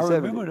Right. 1970. I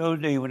remember those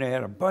days when they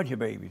had a bunch of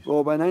babies.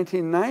 Well, by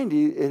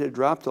 1990, it had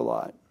dropped a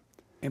lot.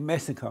 In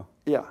Mexico?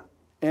 Yeah.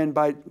 And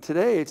by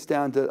today, it's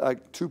down to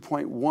like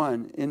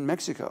 2.1 in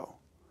Mexico.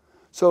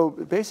 So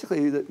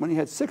basically, when you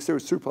had 6, there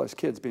was surplus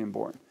kids being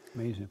born.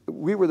 Amazing.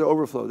 We were the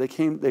overflow.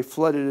 They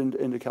flooded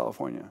into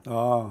California.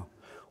 Oh,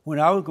 when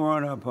I was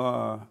growing up,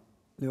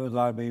 there was a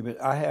lot of babies.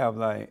 I had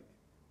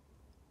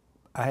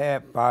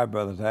 5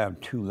 brothers. I have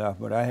 2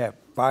 left, but I had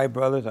 5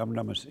 brothers. I'm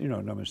number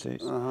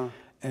 6,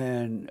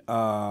 and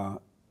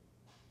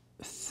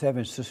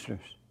 7 sisters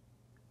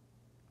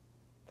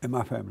in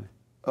my family.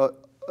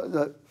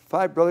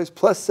 5 brothers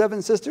plus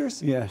 7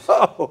 sisters? Yes.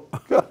 Oh,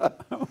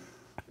 God.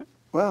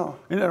 Wow.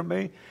 Isn't that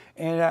amazing?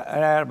 And I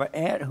had an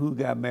aunt who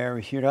got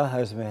married. Her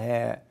husband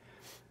had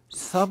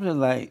something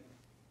like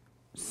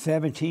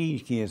 17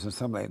 kids or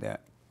something like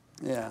that.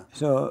 Yeah.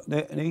 So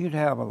they used to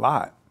have a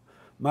lot.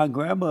 My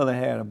grandmother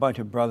had a bunch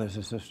of brothers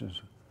and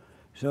sisters.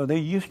 So they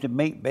used to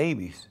make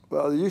babies.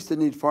 Well, they used to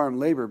need farm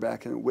labor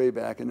way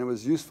back, and it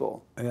was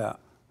useful. Yeah.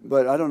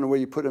 But I don't know where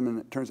you put them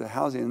in terms of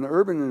housing. In the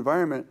urban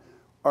environment,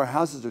 our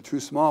houses are too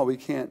small. We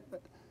can't.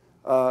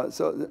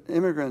 So the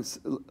immigrants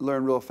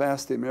learn real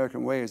fast the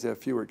American way is to have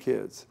fewer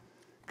kids,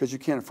 because you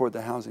can't afford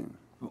the housing.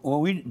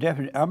 Well, we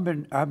definitely.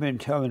 I've been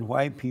telling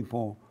white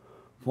people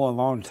for a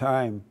long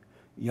time,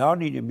 y'all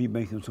need to be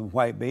making some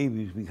white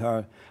babies,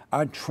 because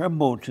I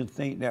tremble to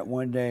think that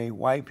one day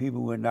white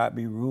people will not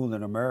be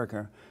ruling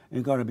America.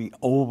 It's going to be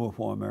over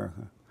for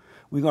America.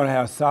 We're going to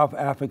have South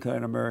Africa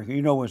in America.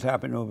 You know what's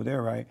happening over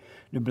there, right?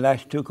 The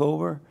blacks took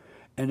over,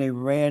 and they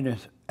ran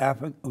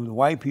the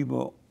white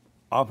people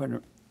off in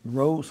the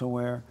road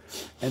somewhere,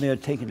 and they're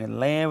taking the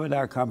land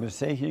without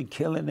compensation,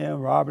 killing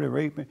them, robbing and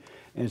raping,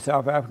 and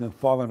South Africa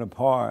falling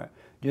apart,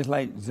 just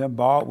like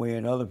Zimbabwe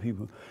and other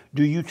people.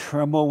 Do you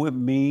tremble with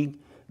me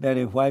that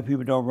if white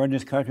people don't run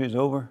this country, it's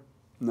over?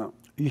 No.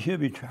 You should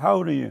be. How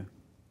old are you?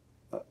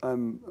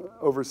 I'm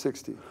over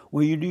 60.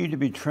 Well, you need to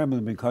be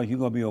trembling, because you're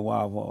going to be a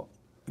wild wolf.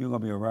 You're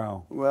going to be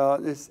around.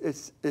 Well,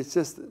 it's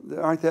just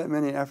there aren't that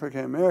many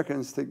African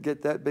Americans to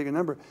get that big a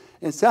number.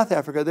 In South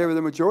Africa, they were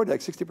the majority,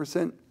 like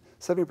 60%,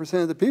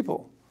 70% of the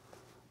people.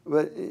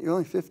 But you're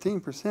only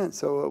 15%,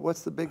 so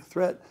what's the big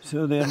threat?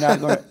 So they're not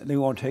going to, they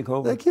won't take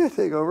over? They can't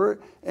take over.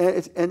 And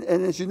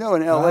as you know,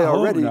 in LA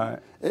already,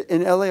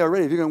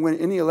 if you're going to win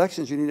any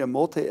elections, you need a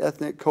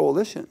multi-ethnic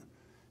coalition.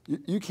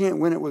 You can't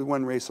win it with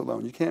one race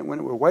alone. You can't win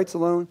it with whites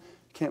alone.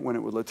 You can't win it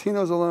with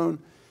Latinos alone.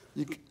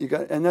 You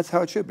got, and that's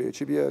how it should be. It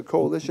should be a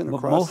coalition but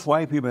across. Most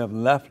white people have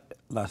left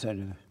Los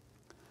Angeles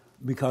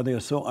because they are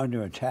so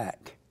under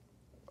attack.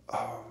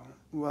 Oh,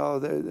 Well,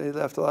 they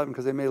left a lot of them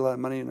because they made a lot of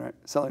money in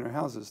selling their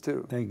houses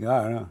too. Thank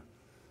God, huh?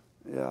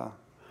 Yeah.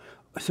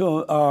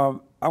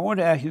 So I want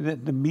to ask you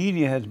that the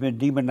media has been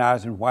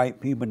demonizing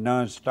white people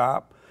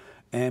nonstop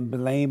and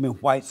blaming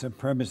white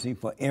supremacy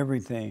for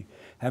everything.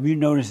 Have you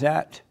noticed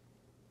that?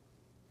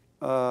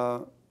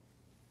 There's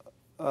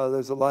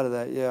a lot of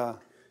that, yeah.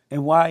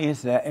 And why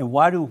is that? And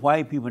why do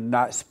white people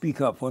not speak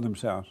up for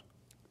themselves?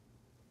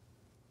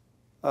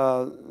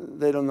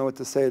 They don't know what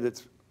to say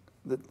that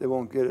they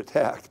won't get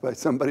attacked by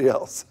somebody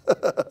else.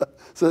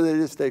 So they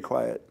just stay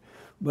quiet.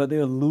 But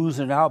they're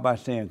losing out by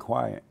staying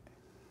quiet.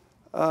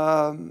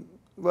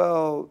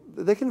 Well,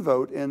 they can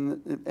vote,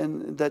 and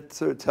that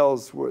sort of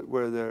tells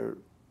where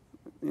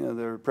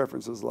their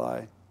preferences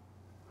lie.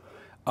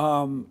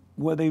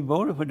 Well, they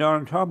voted for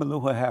Donald Trump, and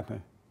look what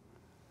happened.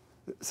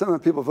 Some of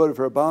the people voted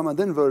for Obama,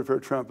 then voted for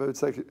Trump.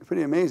 It's like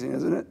pretty amazing,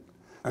 isn't it?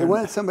 They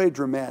wanted somebody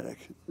dramatic.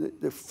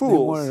 They're fools. They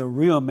wanted a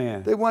real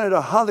man. They wanted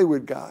a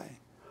Hollywood guy.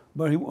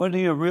 But wasn't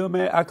he a real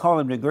man? I call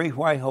him the Great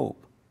White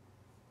Hope.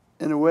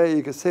 In a way,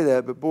 you could say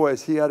that, but boy,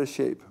 is he out of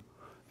shape.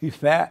 He's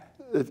fat.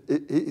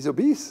 He's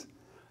obese,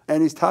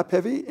 and he's top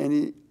heavy,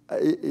 and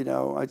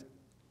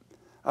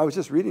I was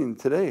just reading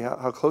today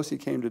how close he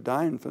came to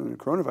dying from the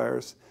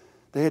coronavirus.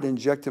 They had to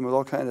inject him with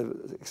all kind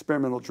of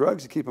experimental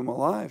drugs to keep him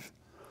alive.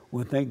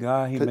 Well, thank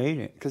God he made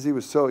it. Because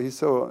he's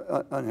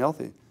so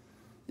unhealthy.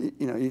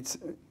 It's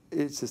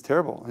just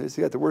terrible. He's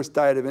got the worst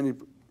diet of any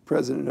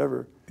president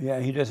ever. Yeah,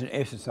 he doesn't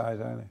exercise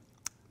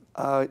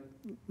either.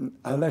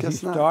 Unless he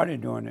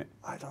started doing it.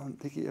 I don't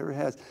think he ever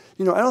has.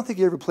 I don't think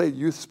he ever played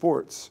youth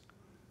sports.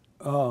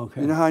 Oh,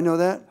 okay. You know how I know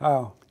that?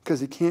 How? Because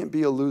he can't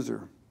be a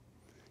loser.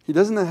 He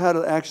doesn't know how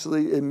to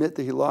actually admit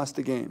that he lost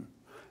a game.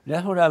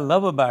 That's what I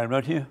love about him,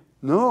 don't you?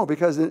 No,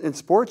 because in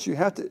sports, you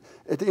have to,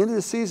 at the end of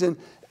the season,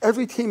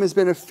 every team has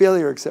been a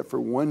failure except for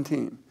one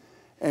team.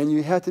 And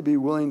you have to be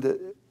willing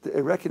to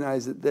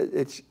recognize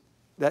that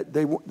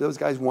those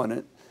guys won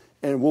it,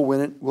 and we'll win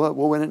it.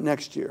 We'll win it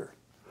next year.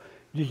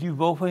 Did you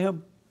vote for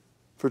him?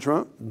 For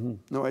Trump? Mm-hmm.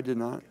 No, I did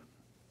not.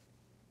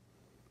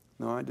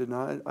 No, I did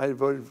not. I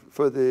voted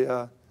for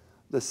the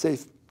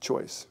safe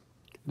choice.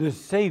 The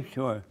safe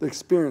choice? The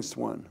experienced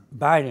one.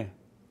 Biden?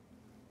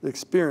 The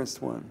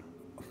experienced one.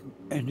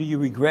 And do you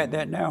regret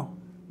that now?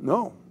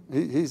 No.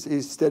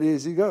 He's steady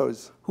as he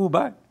goes. Who,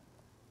 Biden?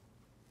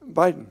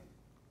 Biden.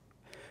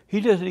 He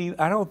doesn't even,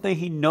 I don't think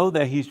he knows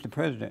that he's the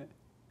president.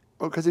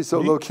 Oh, because he's so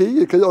low-key?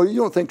 Because you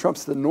don't think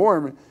Trump's the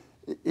norm.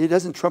 He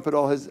doesn't trumpet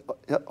all his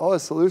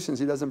solutions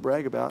he doesn't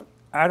brag about.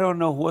 I don't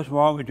know what's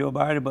wrong with Joe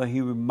Biden, but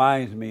he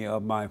reminds me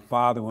of my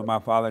father when my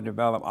father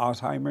developed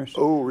Alzheimer's.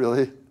 Oh,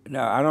 really?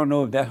 Now, I don't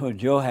know if that's what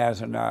Joe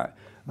has or not,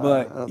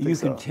 but you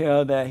can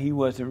tell that he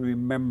wasn't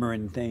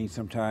remembering things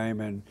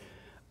sometime. And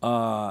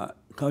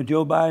because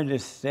Joe Biden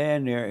just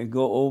stand there and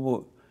go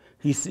over,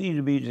 he seemed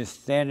to be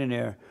just standing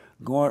there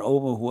going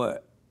over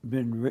what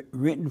been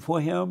written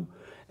for him,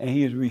 and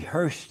he has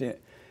rehearsed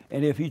it.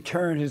 And if he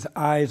turned his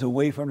eyes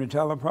away from the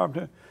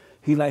teleprompter,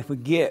 he like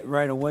forget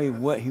right away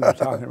what he was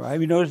talking about.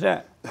 Have you noticed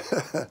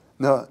that?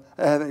 No,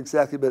 I haven't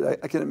exactly,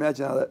 but I can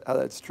imagine how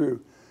that's true.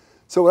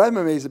 So what I'm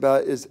amazed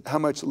about is how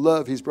much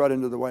love he's brought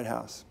into the White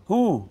House.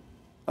 Who?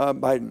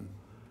 Biden.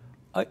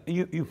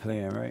 You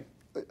playing, right?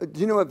 Do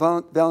you know what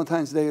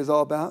Valentine's Day is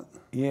all about?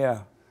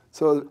 Yeah.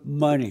 So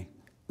money.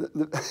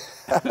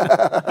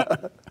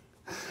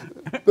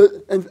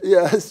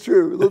 Yeah, it's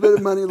true. A little bit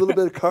of money, a little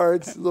bit of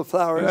cards, a little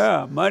flowers.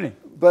 Yeah, money.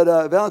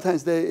 But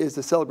Valentine's Day is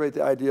to celebrate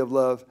the idea of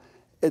love.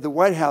 The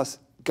White House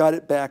got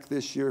it back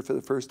this year for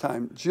the first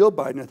time. Jill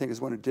Biden, I think, is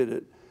one who did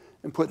it,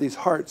 and put these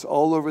hearts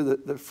all over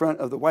the front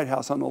of the White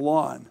House on the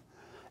lawn.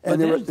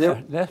 And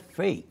that's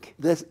fake.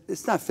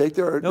 It's not fake.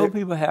 Those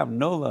people have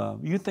no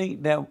love. You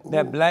think that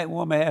black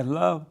woman has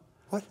love?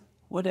 What?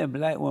 What that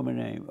black woman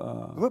name?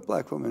 What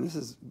black woman? This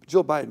is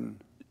Jill Biden.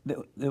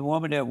 The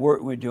woman that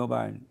worked with Joe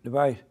Biden,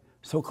 the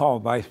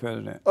so-called vice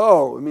president.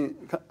 Oh, I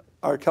mean,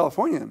 our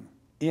Californian.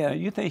 Yeah,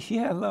 you think she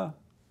has love?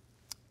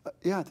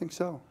 Yeah, I think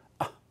so.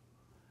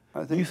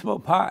 I think you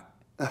smoke pot?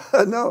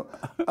 No,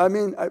 I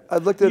mean, I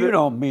looked at her. You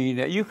don't mean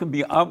that. You can be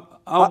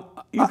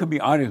you can be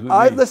honest with me.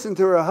 I've listened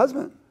to her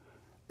husband,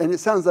 and it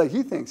sounds like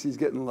he thinks he's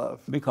getting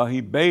love. Because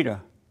he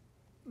beta.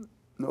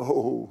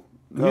 No.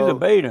 He's a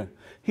beta.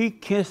 He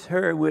kissed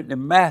her with the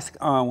mask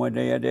on one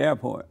day at the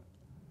airport.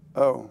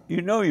 Oh.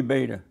 You know he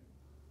beta.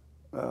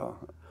 Oh.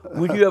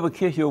 Would you ever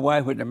kiss your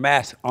wife with the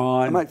mask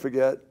on? I might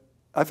forget.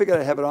 I forget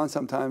I have it on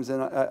sometimes,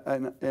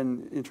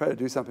 and try to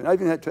do something. I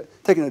even had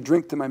taken a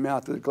drink to my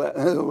mouth with a glass.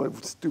 Oh,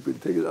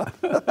 stupid, take it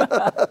off.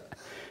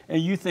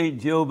 And you think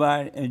Joe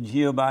Biden and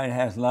Jill Biden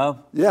has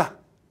love? Yeah.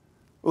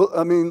 Well,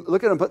 I mean,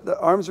 look at them put the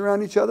arms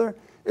around each other.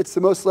 It's the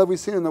most love we've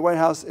seen in the White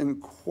House in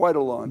quite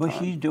a long time. But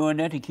she's doing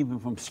that to keep him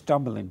from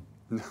stumbling.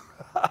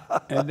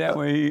 And that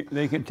way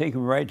they can take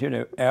him right to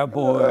the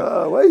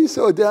airport. Why are you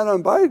so down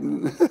on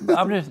Biden?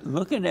 I'm just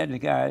looking at the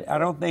guy. I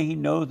don't think he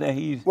knows that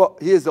he's... Well,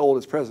 he is the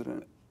oldest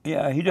president.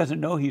 Yeah, he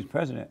doesn't know he's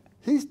president.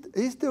 He's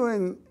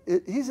doing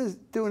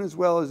as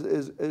well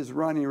as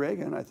Ronnie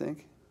Reagan, I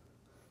think.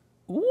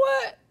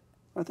 What?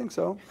 I think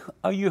so.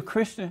 Are you a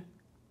Christian?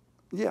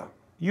 Yeah.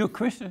 You a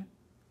Christian?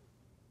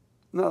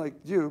 Not like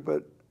you,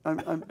 but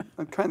I'm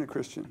kind of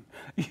Christian.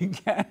 You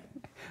can't.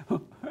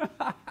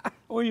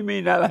 What do you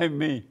mean, not like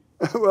me?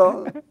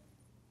 Well,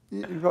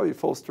 you're probably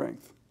full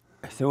strength.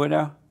 So what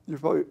now? You're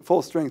probably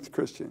full strength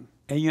Christian.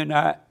 And you're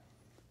not?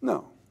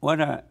 No. Why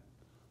not?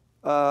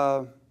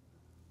 Well,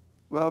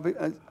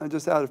 I'm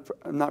just I'm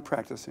not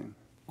practicing.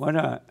 Why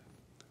not?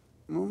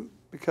 Well,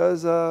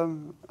 because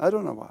I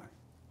don't know why.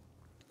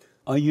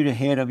 Are you the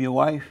head of your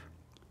wife?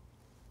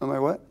 Am I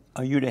what?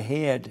 Are you the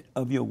head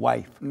of your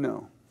wife?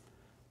 No.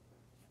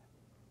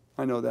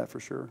 I know that for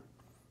sure.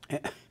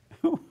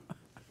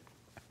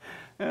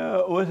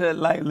 What's it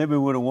like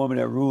living with a woman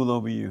that rules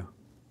over you?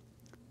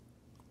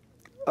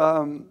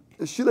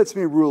 She lets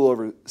me rule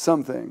over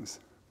some things,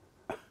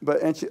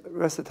 but the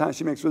rest of the time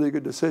she makes really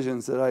good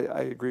decisions that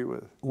I agree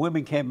with.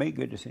 Women can't make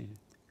good decisions.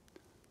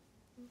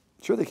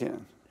 Sure they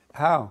can.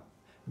 How?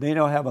 They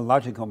don't have a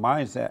logical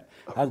mindset.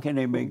 How can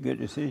they make good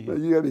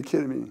decisions? You gotta be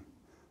kidding me.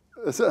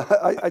 So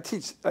I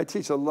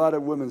teach a lot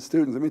of women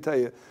students. Let me tell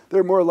you,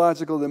 they're more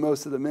logical than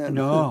most of the men.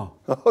 No.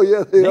 Oh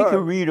yeah, they are. They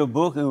can read a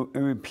book and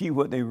repeat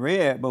what they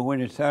read, but when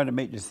it's time to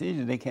make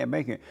decisions, they can't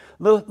make it.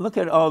 Look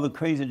at all the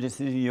crazy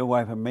decisions your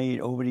wife has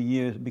made over the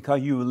years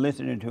because you were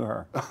listening to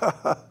her.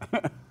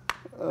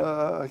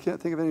 I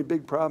can't think of any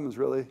big problems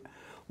really.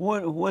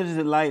 What is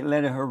it like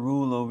letting her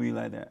rule over you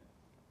like that?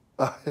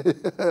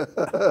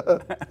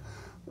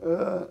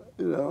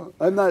 You know,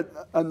 I'm not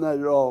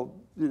at all,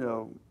 you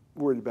know,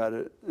 worried about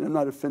it. I'm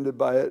not offended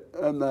by it.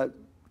 I'm not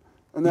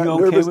You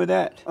nervous. okay with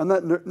that? I'm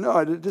not. No,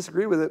 I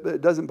disagree with it, but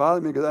it doesn't bother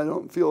me because I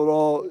don't feel at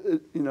all.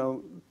 You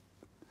know,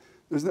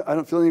 I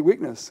don't feel any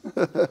weakness.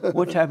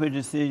 What type of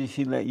decisions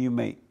she let you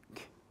make?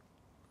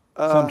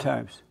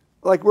 Sometimes.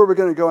 Like where we're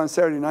going to go on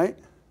Saturday night.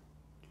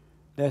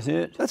 That's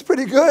it? That's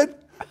pretty good.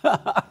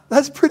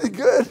 That's pretty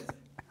good.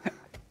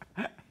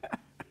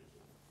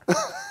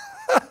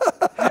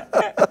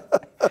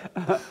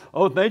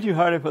 Oh, thank you,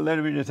 Hardy, for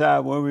letting me decide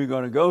where we're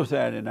going to go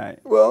Saturday night.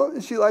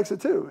 Well, she likes it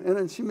too, and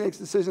then she makes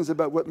decisions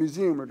about what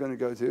museum we're going to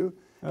go to,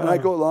 and I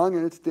go along,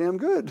 and it's damn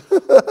good.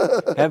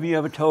 Have you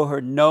ever told her,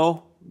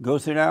 no, go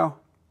sit down?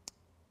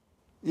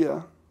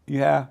 Yeah. You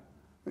have?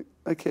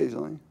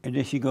 Occasionally. And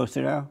then she go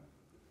sit down?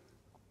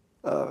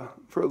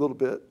 For a little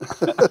bit.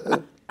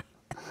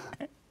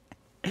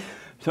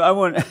 So I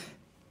want,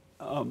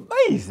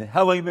 amazing.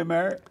 How long you been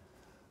married?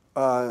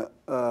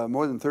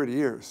 More than 30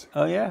 years.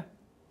 Oh, yeah?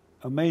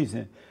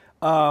 Amazing.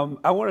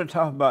 I want to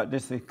talk about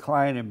this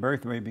decline in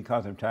birth rate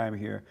because of time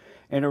here.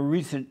 In a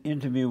recent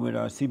interview with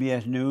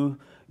CBS News,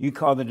 you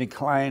call the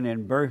decline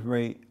in birth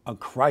rate a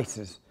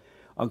crisis.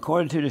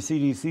 According to the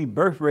CDC,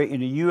 birth rate in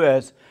the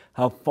U.S.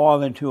 have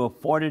fallen to a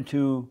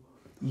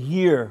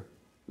 42-year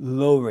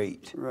low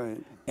rate.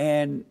 Right.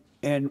 And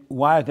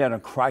why is that a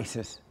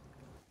crisis?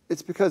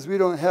 It's because we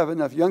don't have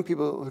enough young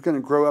people who are going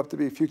to grow up to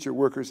be future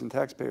workers and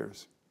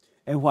taxpayers.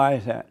 And why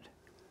is that?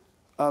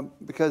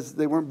 Because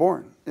they weren't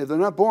born. If they're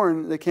not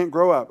born, they can't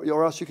grow up,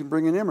 or else you can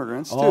bring in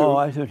immigrants too. Oh,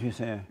 I see what you're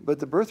saying. But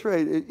the birth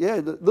rate,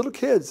 the little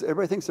kids,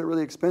 everybody thinks they're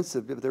really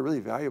expensive, but they're really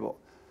valuable.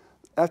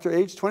 After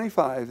age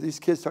 25, these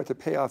kids start to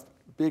pay off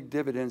big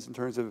dividends in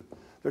terms of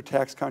their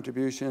tax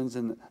contributions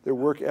and their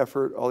work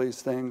effort, all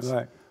these things.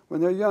 Right.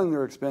 When they're young,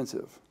 they're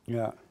expensive.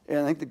 Yeah. And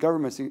I think the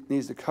government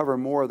needs to cover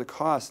more of the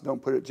costs,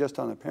 don't put it just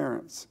on the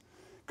parents,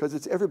 because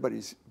it's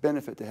everybody's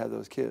benefit to have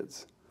those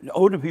kids. The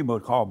older people are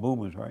called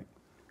boomers, right?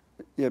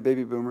 Yeah,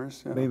 baby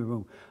boomers. Yeah. Baby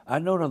boom. I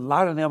know that a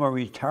lot of them are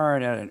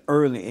retiring at an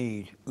early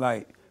age,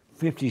 like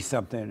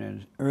 50-something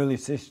and early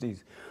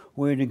 60s.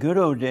 Where in the good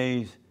old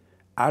days,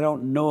 I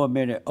don't know of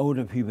many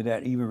older people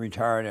that even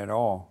retired at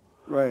all.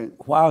 Right.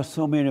 Why are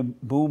so many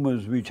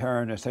boomers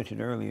retiring at such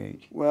an early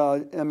age?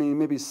 Well, I mean,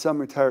 maybe some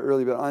retire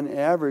early, but on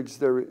average,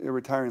 they're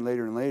retiring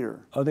later and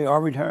later. Oh, they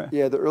are retiring?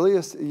 Yeah, the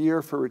earliest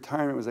year for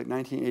retirement was like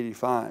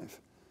 1985.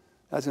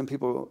 That's when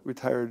people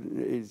retired.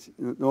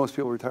 Most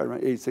people retired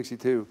around age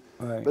 62.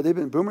 Right. But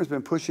boomers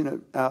been pushing it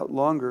out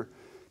longer,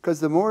 because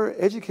the more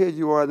educated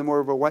you are, the more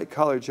of a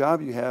white-collar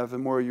job you have, the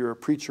more you're a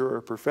preacher or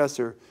a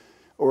professor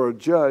or a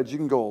judge, you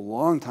can go a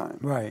long time.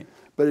 Right.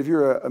 But if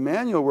you're a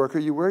manual worker,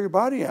 you wear your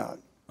body out.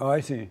 Oh,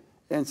 I see.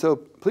 And so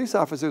police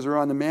officers are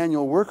on the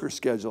manual worker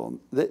schedule.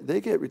 They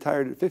get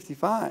retired at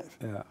 55.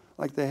 Yeah.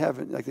 Like they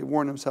haven't, like they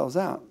worn themselves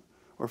out,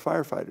 or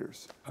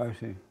firefighters. I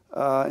see.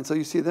 And so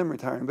you see them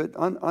retiring. But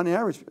on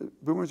average,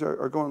 boomers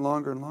are going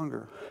longer and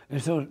longer.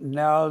 And so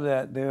now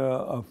that there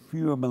are a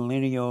fewer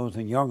millennials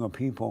and younger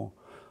people,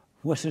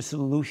 what's the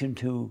solution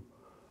to,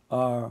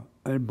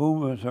 and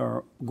boomers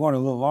are going a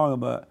little longer,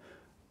 but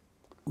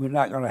we're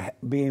not going to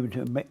be able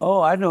to make,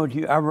 oh, I know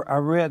what I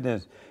read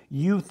this.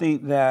 You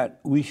think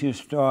that we should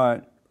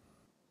start,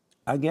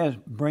 I guess,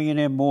 bringing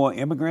in more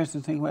immigrants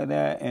and things like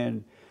that,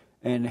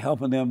 and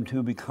helping them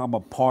to become a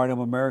part of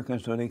America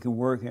so they can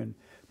work and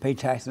pay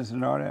taxes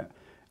and all that.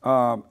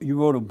 You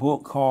wrote a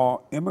book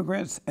called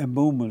Immigrants and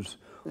Boomers,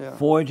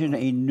 Forging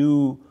a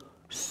New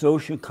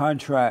Social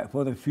Contract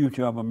for the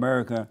Future of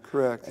America.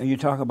 Correct. And you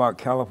talk about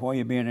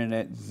California being an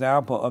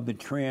example of the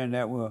trend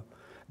that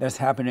that's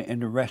happening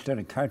in the rest of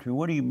the country.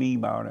 What do you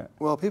mean by that?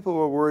 Well, people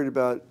were worried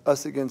about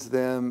us against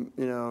them,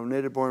 you know,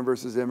 native-born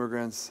versus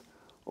immigrants,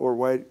 or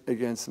white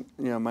against,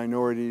 you know,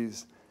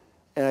 minorities.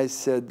 And I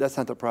said, that's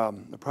not the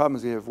problem. The problem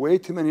is we have way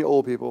too many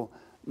old people,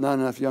 not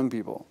enough young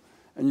people.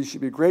 And you should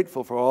be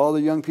grateful for all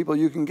the young people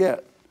you can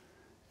get.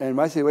 And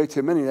when I say way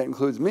too many, that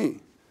includes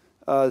me.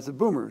 It's the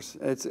boomers.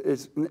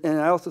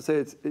 And I also say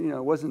it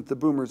wasn't the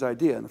boomers'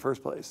 idea in the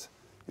first place.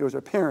 It was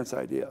our parents'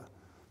 idea.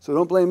 So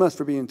don't blame us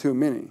for being too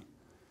many.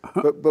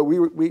 But we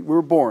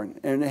were born,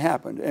 and it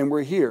happened, and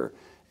we're here.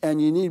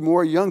 And you need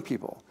more young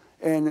people.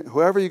 And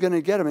whoever you're going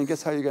to get them, and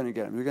guess how you're going to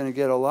get them? You're going to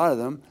get a lot of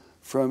them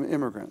from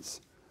immigrants.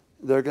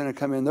 They're going to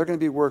come in, they're going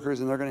to be workers,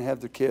 and they're going to have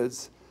their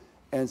kids.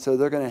 And so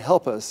they're going to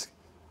help us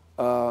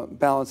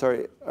balance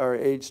our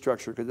age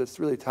structure, because it's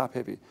really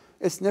top-heavy.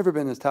 It's never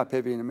been this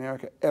top-heavy in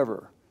America,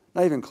 ever.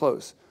 Not even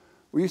close.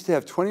 We used to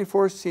have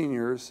 24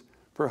 seniors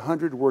per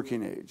 100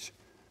 working age.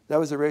 That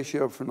was the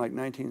ratio from like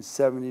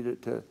 1970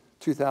 to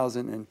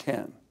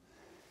 2010.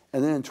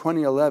 And then in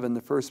 2011,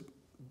 the first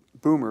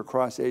boomer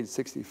crossed age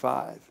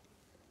 65.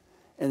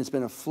 And it's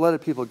been a flood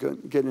of people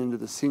getting into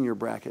the senior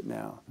bracket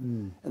now.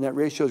 And that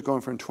ratio is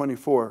going from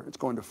 24, it's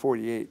going to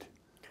 48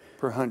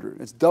 per 100.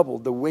 It's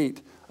doubled the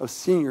weight of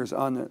seniors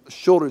on the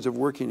shoulders of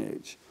working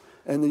age.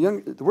 And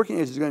the working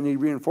age is going to need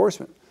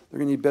reinforcement. They're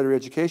going to need better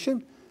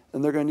education,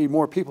 and they're going to need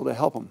more people to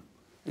help them.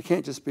 It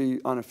can't just be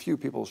on a few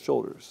people's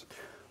shoulders.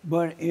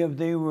 But if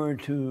they were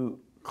to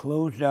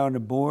close down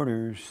the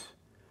borders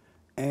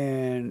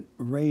and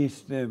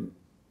raise the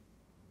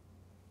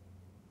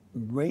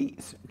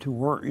rates to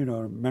work, you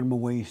know, minimum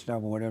wage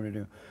stuff or whatever they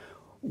do,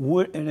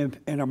 and if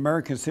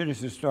American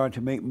citizens start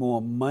to make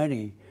more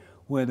money,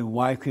 where the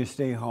wife can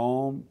stay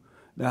home,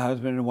 the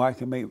husband and the wife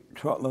can make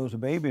truckloads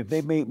of babies, if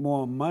they make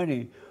more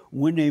money,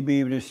 wouldn't they be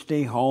able to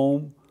stay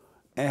home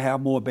and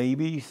have more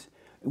babies?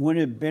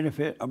 Wouldn't it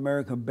benefit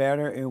America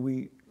better if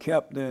we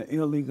kept the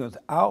illegals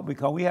out?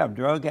 Because we have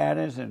drug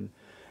addicts and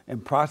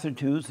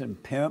prostitutes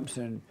and pimps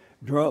and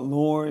drug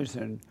lords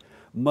and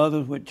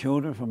mothers with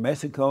children from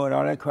Mexico and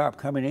all that crap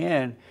coming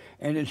in,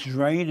 and it's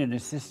draining the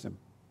system.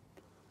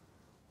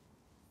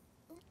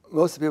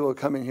 Most of the people who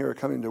come in here are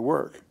coming to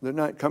work. They're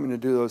not coming to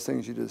do those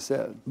things you just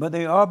said. But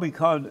they are,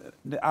 because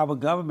our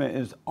government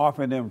is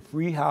offering them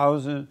free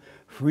housing,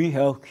 free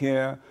health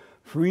care,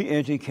 free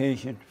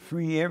education,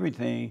 free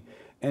everything.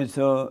 And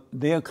so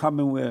they're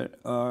coming with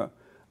a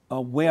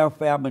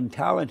welfare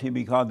mentality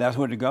because that's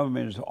what the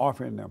government is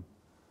offering them.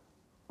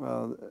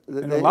 Well,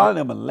 and a lot of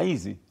them are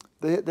lazy.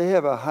 They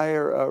have a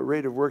higher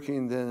rate of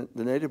working than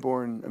the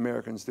native-born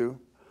Americans do.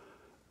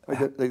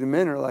 Like the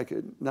men are like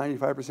at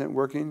 95%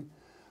 working.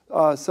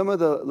 Some of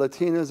the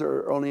Latinas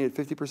are only at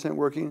 50%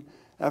 working.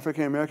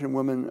 African-American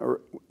women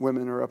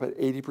are up at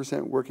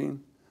 80%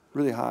 working,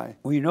 really high.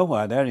 Well, you know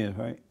why that is,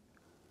 right?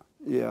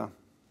 Yeah.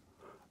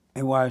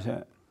 And why is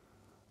that?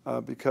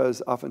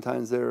 Because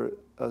oftentimes they're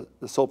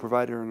the sole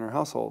provider in their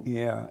household.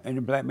 Yeah, and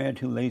the black man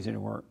too lazy to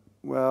work.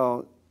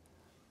 Well,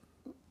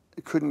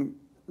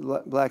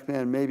 black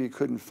man maybe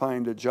couldn't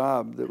find a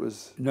job that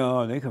was...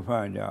 No, they can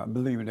find a job.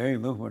 Believe me, they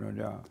ain't looking for no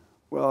job.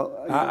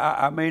 Well,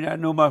 I may not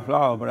know my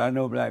flaws, but I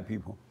know black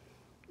people.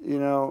 You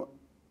know,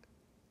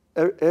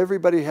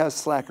 everybody has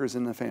slackers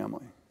in the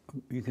family.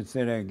 You can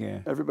say that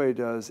again. Everybody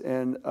does.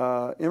 And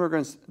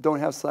immigrants don't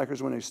have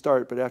slackers when they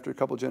start, but after a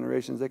couple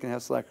generations, they can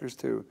have slackers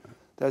too.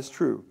 That's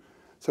true.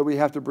 So we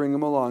have to bring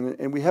them along.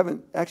 And we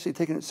haven't actually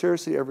taken it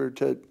seriously ever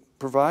to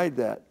provide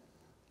that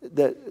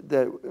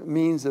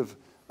means of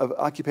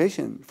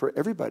occupation for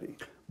everybody.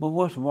 But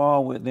what's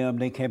wrong with them?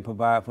 They can't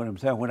provide for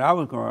themselves. When I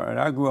was growing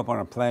up, I grew up on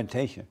a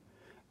plantation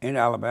in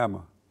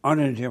Alabama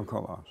under the Jim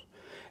Crow laws.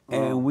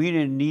 And we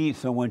didn't need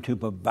someone to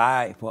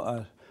provide for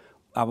us.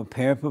 Our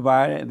parents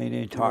provided, and they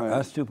didn't taught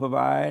us to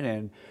provide,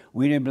 and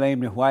we didn't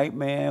blame the white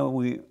man.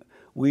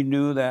 We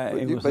knew that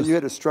But you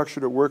had a structure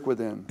to work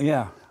within.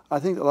 Yeah. I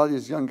think a lot of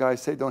these young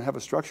guys say don't have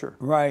a structure.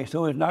 Right,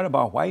 so it's not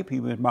about white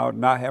people, it's about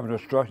not having a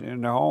structure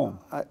in their home.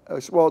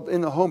 Well,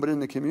 in the home, but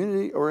in the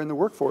community or in the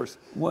workforce.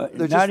 Well,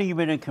 not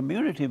even in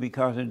community,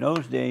 because in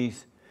those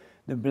days,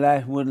 the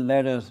blacks wouldn't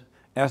let us,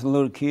 as a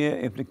little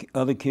kid, if the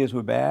other kids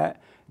were bad,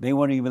 they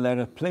wouldn't even let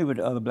us play with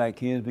the other black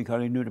kids because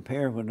they knew the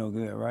parents were no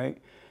good, right?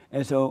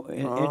 And so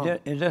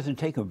it doesn't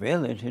take a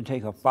village, it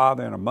takes a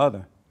father and a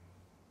mother.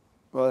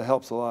 Well, it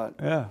helps a lot.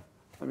 Yeah.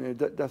 I mean, it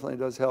definitely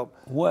does help.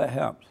 What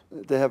helps?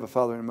 They have a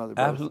father and a mother.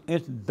 Absolutely.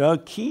 It's the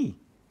key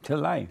to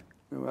life.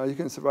 Well, you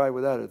can survive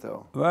without it,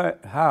 though. Right?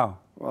 How?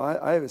 Well,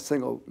 I have a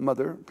single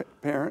mother,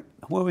 parent.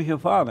 Where was your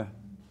father?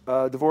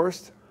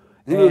 Divorced.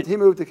 He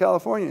moved to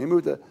California. He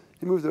moved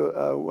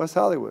to West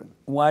Hollywood.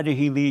 Why did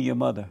he leave your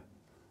mother?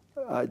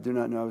 I do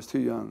not know. I was too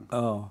young.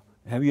 Oh.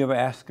 Have you ever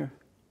asked her?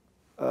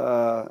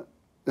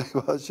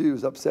 Well, she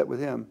was upset with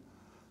him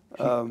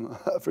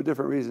for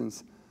different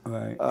reasons.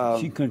 Right.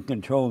 She couldn't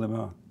control him,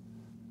 huh?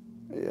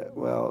 Yeah.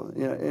 Well,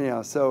 you know.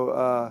 Anyhow,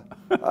 so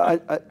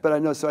but I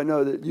know. So I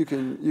know that you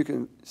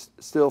can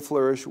still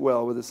flourish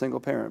well with a single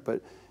parent.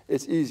 But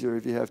it's easier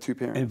if you have two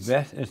parents.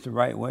 Invest is the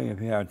right way if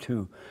you have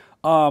two.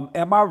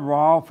 Am I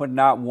wrong for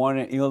not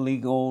wanting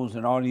illegals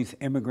and all these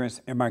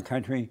immigrants in my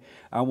country?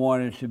 I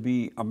wanted to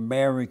be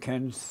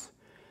Americans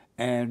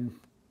and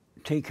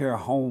take care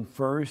of home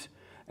first.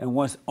 And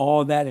once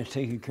all that is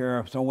taken care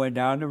of, somewhere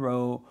down the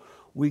road,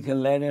 we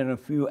can let in a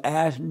few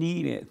as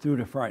needed through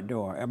the front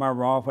door. Am I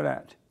wrong for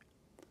that?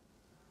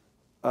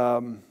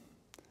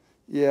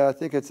 Yeah, I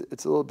think it's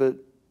a little bit,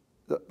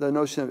 the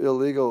notion of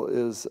illegal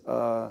is,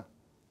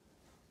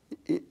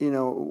 you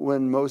know,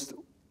 when most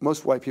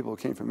white people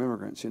came from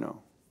immigrants, you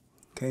know.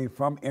 Came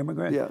from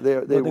immigrants? Yeah,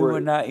 they were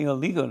not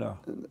illegal though.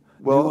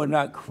 Well, they were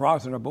not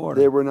crossing the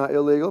border. They were not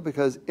illegal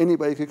because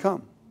anybody could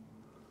come.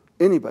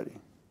 Anybody.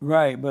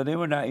 Right, but they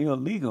were not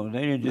illegal.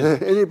 They didn't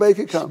just anybody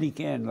could come. Sneak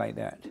in like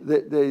that.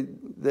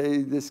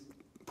 They just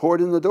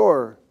poured in the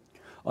door.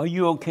 Are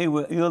you okay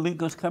with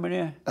illegals coming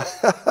in?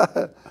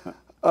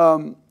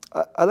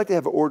 I like to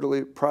have an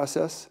orderly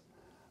process.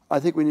 I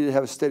think we need to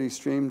have a steady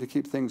stream to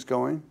keep things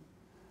going.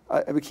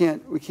 We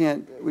can't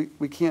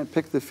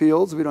pick the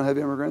fields. We don't have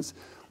immigrants.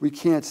 We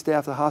can't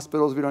staff the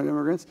hospitals. We don't have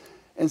immigrants.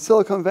 In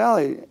Silicon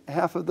Valley,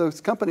 half of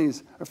those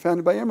companies are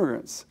founded by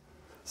immigrants.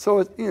 So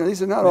you know,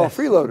 these are not all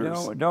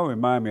freeloaders. Don't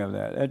remind me of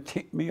that. That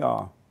ticked me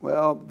off.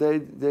 Well,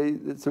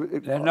 that's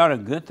not a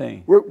good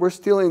thing. We're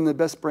stealing the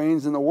best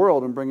brains in the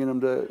world and bringing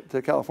them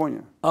to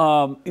California.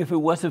 If it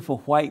wasn't for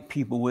white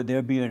people, would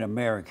there be an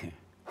American?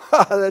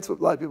 That's what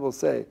a lot of people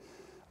say.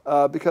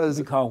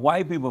 Because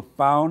white people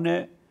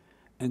founded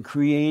and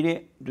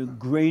created the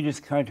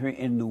greatest country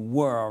in the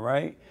world,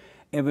 right?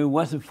 If it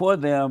wasn't for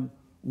them,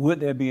 would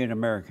there be an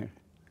American?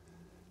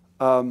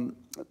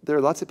 There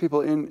are lots of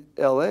people in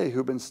LA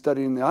who've been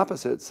studying the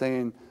opposite,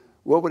 saying,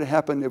 what would have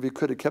happened if we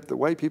could have kept the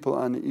white people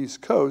on the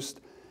East Coast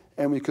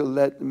and we could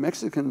let the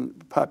Mexican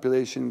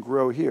population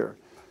grow here?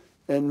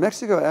 And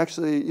Mexico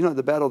actually, you know,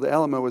 the Battle of the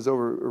Alamo was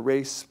over a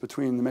race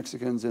between the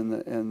Mexicans and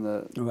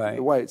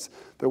the whites.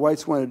 The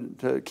whites wanted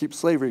to keep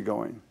slavery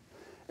going,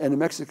 and the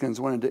Mexicans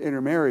wanted to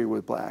intermarry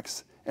with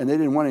blacks, and they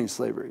didn't want any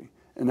slavery.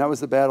 And that was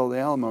the Battle of the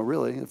Alamo,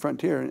 really, the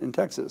frontier in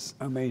Texas.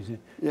 Amazing.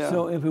 Yeah.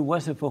 So if it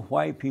wasn't for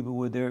white people,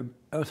 would there?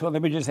 So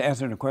let me just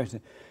answer the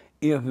question: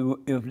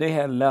 if they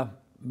had left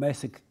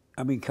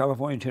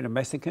California to the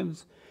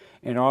Mexicans,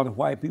 and all the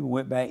white people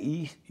went back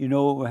east, you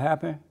know what would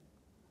happen?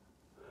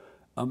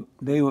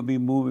 They would be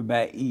moving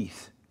back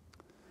east,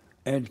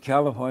 and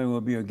California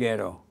would be a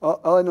ghetto.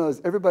 All I know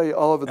is everybody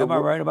all over the world.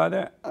 Am I right about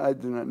that? I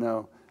do not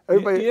know.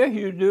 Everybody, yeah,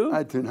 you do.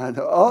 I do not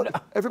know.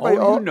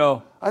 You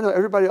know. I know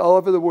everybody all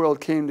over the world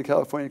came to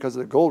California because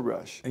of the gold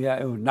rush. Yeah,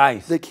 it was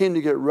nice. They came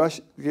to get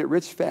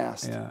rich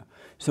fast. Yeah.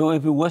 So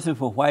if it wasn't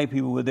for white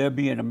people, would there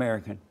be an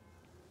America?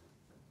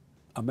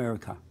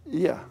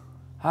 Yeah.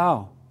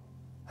 How?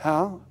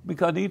 How?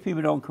 Because these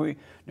people don't create,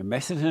 the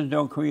Mexicans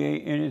don't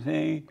create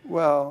anything.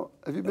 Well,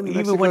 have you been to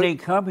Mexico? Even when they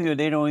come here,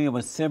 they don't even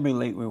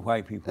assimilate with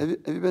white people. Have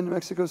you been to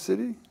Mexico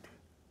City?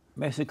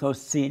 Mexico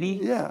City?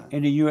 Yeah.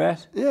 In the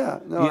U.S.? Yeah.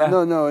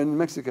 No, in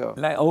Mexico.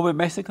 Like over in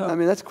Mexico? I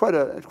mean, that's quite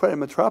a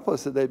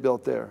metropolis that they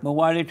built there. But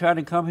why are they trying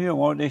to come here?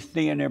 Why don't they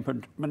stay in their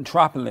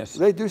metropolis?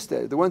 They do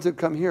stay. The ones that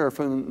come here are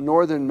from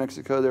northern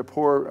Mexico. They're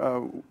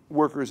poor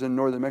workers in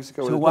northern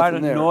Mexico. So why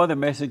does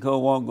northern Mexico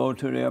won't go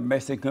to their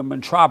Mexican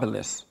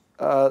metropolis?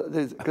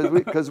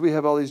 Because we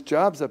have all these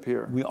jobs up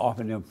here. We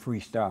offer them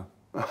free stuff.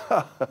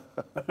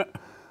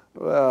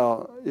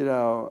 Well, you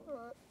know,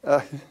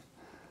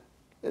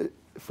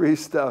 free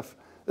stuff.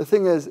 The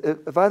thing is,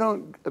 if I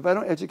don't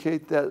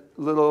educate that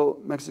little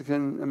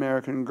Mexican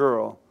American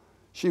girl,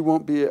 she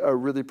won't be a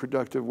really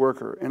productive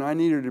worker. And I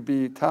need her to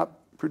be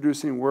top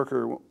producing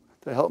worker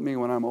to help me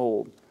when I'm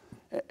old.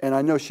 And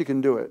I know she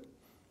can do it.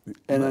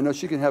 And I know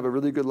she can have a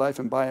really good life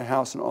and buy a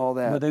house and all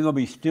that. But they're going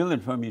to be stealing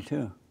from you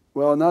too.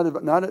 Well,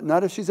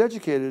 not if she's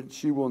educated.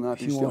 She will not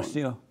be stealing. She won't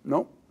steal?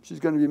 Nope. She's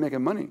going to be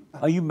making money.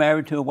 Are you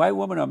married to a white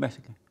woman or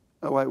Mexican?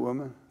 A white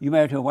woman. You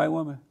married to a white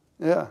woman?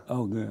 Yeah.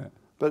 Oh, good.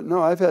 But no,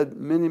 I've had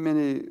many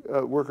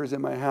workers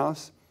in my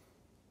house.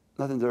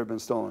 Nothing's ever been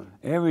stolen.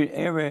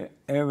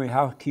 Every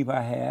housekeeper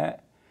I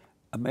had,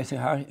 a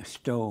Mexican house,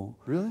 stole.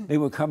 Really? They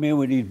would come in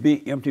with these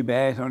big empty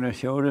bags on their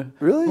shoulder.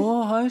 Really?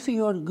 Oh, hi,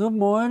 senor. Good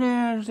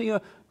morning,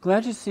 senor.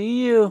 Glad to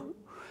see you.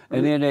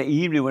 And then that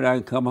evening when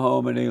I come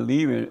home and they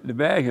leave it, the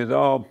bag is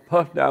all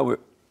puffed out with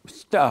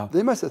stuff.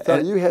 They must have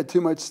thought you had too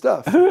much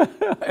stuff.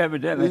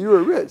 Evidently. You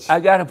were rich. I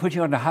got to put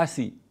you on the hot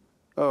seat.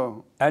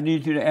 Oh. I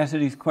need you to answer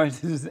these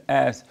questions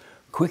as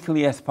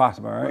quickly as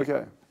possible, all right?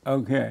 Okay.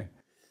 Okay.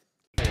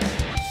 The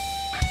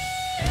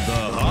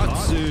hot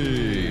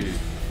seat.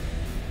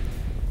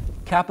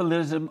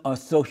 Capitalism or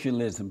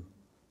socialism?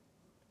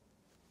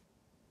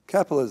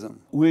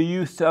 Capitalism. Will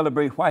you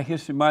celebrate White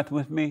History Month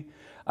with me?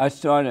 I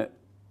started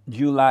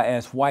July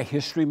as White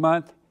History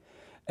Month,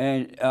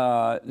 and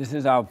this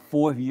is our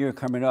 4th year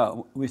coming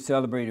up. We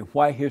celebrated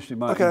White History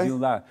Month in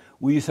July.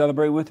 Will you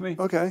celebrate with me?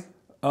 Okay.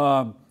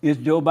 Is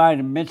Joe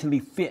Biden mentally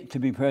fit to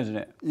be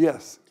president?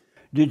 Yes.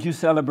 Did you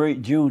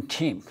celebrate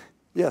Juneteenth?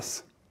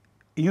 Yes.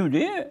 You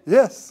did?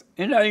 Yes.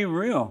 It's not even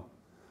real.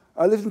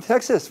 I lived in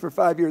Texas for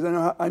 5 years.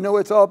 I know what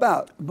it's all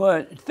about.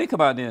 But think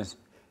about this.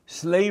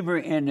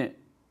 Slavery ended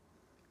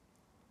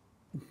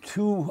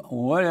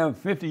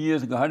 50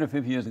 years ago,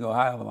 150 years ago,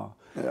 however long.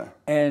 Yeah.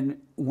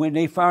 And when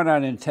they found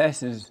out in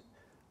Texas,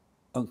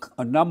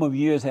 a number of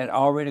years had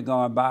already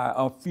gone by.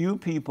 A few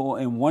people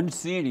in one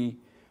city,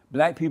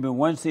 black people in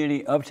one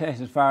city of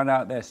Texas, found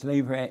out that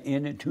slavery had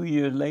ended 2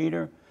 years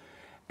later.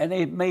 And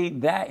they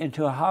made that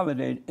into a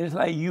holiday. It's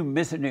like you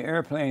missing the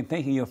airplane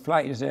thinking your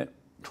flight is at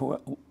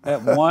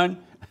 1.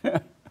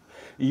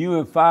 You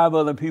and 5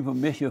 other people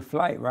miss your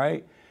flight,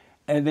 right?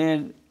 And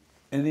then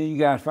you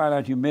guys find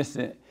out you missed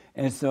it.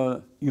 And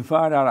so you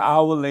find out an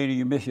hour later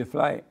you miss your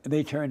flight.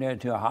 They turned that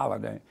into a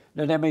holiday.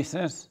 Does that make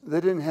sense?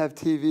 They didn't have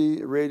TV,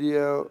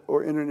 radio,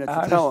 or internet to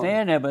tell them. I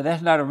understand that, but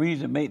that's not a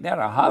reason to make that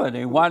a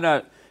holiday. Why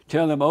not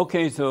tell them,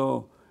 okay,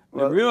 so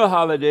the real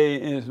holiday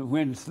is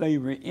when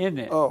slavery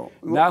ended,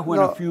 not when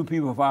a few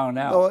people found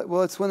out. No,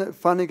 well, it's when it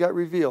finally got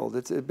revealed.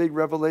 It's a big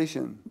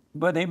revelation.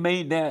 But they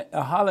made that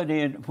a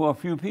holiday for a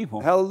few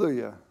people.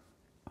 Hallelujah.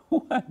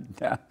 What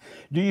the?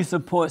 Do you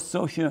support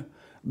social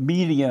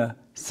media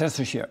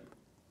censorship?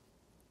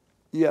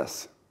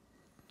 Yes.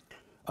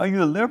 Are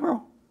you a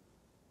liberal?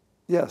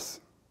 Yes.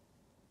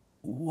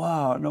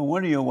 Wow, no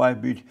wonder your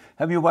wife beat you.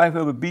 Have your wife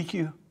ever beat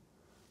you?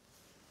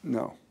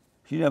 No.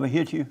 She never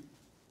hit you?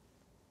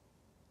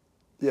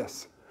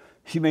 Yes.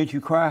 She made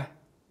you cry?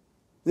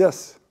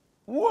 Yes.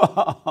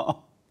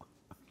 Whoa.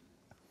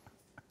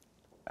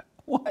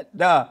 What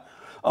the?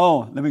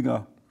 Oh, let me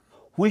go.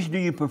 Which do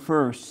you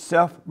prefer,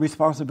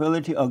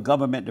 self-responsibility or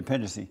government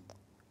dependency?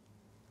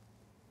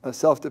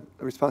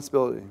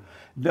 Self-responsibility.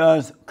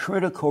 Does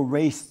critical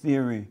race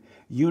theory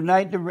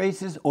unite the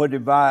races or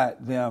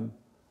divide them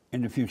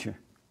in the future?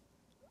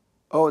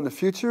 Oh, in the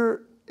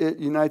future, it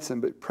unites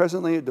them, but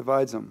presently it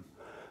divides them.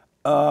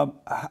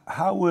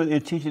 How will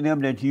it teach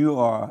them that you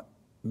are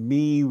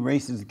mean,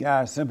 racist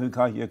guy simply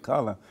because of your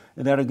color?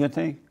 Is that a good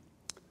thing?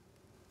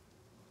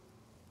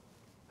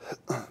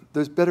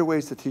 There's better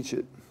ways to teach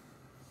it.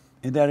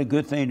 Is that a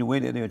good thing, the way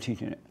that they're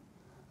teaching it?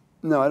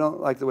 No, I don't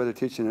like the way they're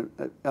teaching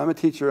it. I'm a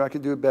teacher. I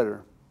can do it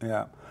better.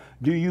 Yeah.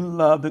 Do you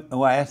love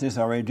I asked this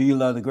already. Do you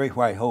love the Great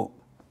White Hope?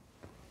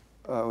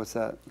 What's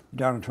that?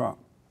 Donald Trump.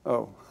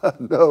 Oh,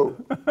 no.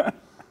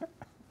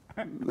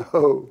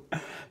 No.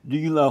 Do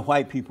you love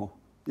white people?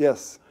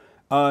 Yes.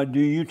 Do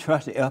you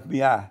trust the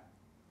FBI?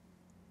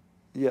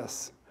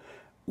 Yes.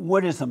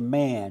 What is a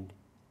man?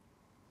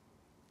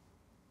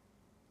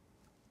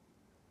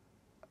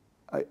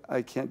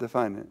 I can't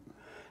define it.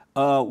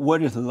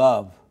 What is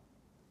love?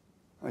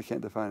 I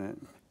can't define it.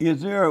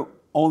 Is there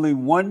only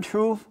one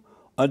truth,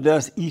 or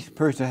does each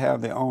person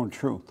have their own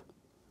truth?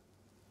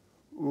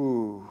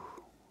 Ooh.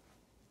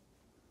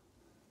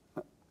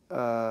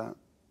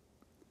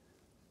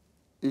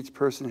 Each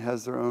person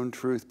has their own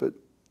truth, but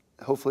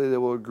hopefully they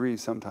will agree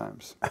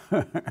sometimes.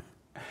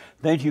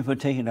 Thank you for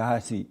taking the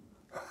hot seat.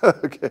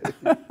 Okay.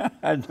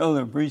 I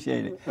totally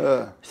appreciate it.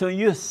 So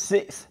you're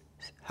 6.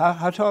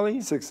 How tall are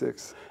you?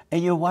 6'6".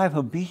 And your wife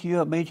will beat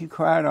you up, made you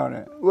cry and all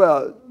that?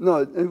 Well, no,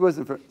 it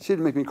wasn't for, she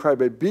didn't make me cry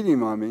by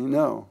beating on me,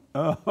 no.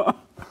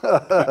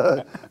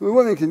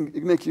 Women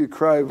can make you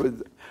cry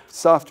with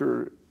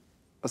softer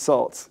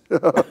assaults.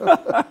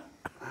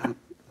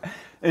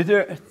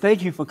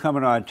 Thank you for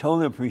coming on. I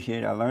totally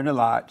appreciate it. I learned a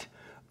lot.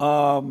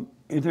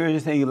 Is there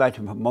anything you'd like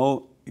to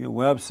promote? Your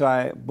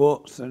website,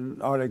 books,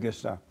 and all that good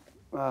stuff?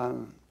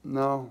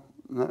 No,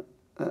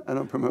 I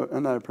don't promote.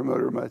 I'm not a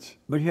promoter much.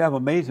 But you have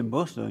amazing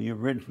books, though.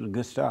 You've written some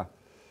good stuff.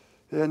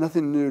 Yeah,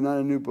 nothing new, not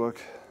a new book.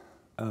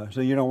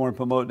 So you don't want to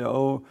promote the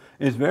old?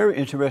 It's very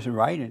interesting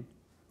writing.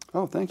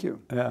 Oh, thank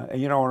you. Yeah,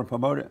 and you don't want to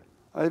promote it?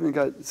 I even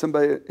got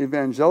somebody,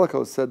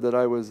 evangelical, said that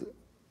I was,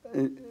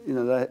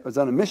 that I was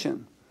on a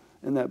mission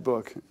in that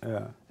book.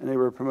 Yeah. And they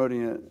were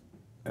promoting it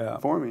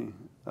for me.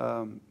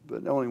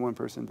 But only one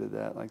person did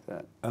that like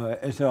that.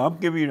 And so I'm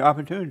giving you the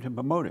opportunity to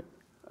promote it.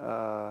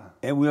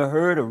 And we're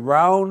heard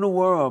around the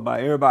world by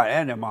everybody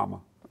and their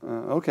mama.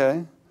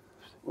 Okay.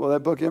 Well,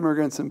 that book,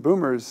 Immigrants and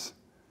Boomers,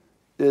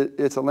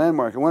 it's a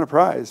landmark. It won a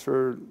prize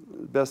for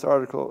best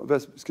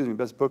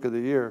book of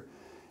the year.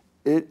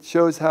 It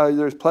shows how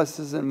there's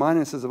pluses and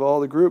minuses of all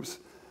the groups,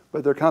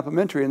 but they're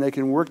complementary and they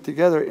can work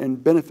together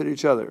and benefit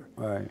each other.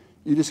 Right.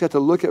 You just have to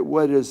look at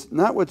what is,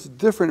 not what's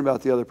different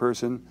about the other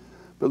person,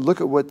 but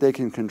look at what they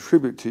can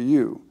contribute to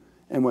you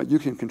and what you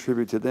can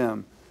contribute to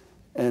them.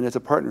 And it's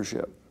a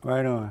partnership.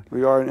 Right on.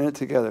 We are in it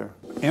together.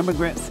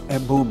 Immigrants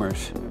and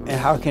Boomers. And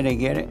how can they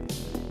get it?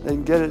 They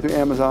can get it through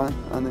Amazon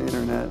on the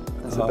internet.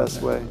 That's the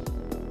best way.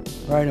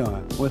 Right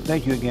on. Well,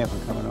 thank you again for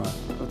coming on.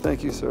 Well,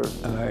 thank you, sir.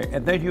 All right.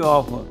 And thank you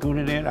all for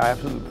tuning in. I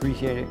absolutely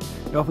appreciate it.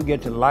 Don't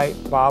forget to like,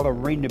 follow,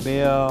 ring the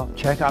bell,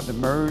 check out the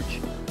merch,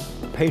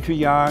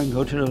 Patreon.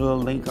 Go to the little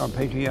link on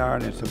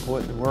Patreon and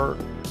support the work.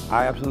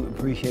 I absolutely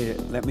appreciate it.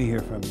 Let me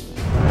hear from you.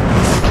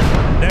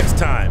 Next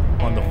time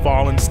on The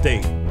Fallen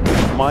State.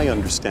 My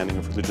understanding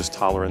of religious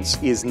tolerance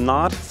is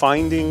not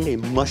finding a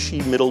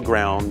mushy middle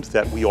ground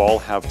that we all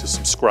have to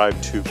subscribe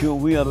to. Should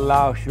we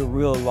allow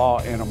Sharia law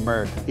in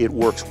America? It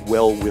works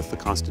well with the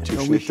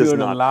Constitution. So we it does should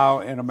not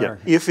allow in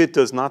America. Yeah, if it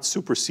does not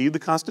supersede the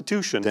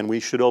Constitution, then we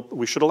should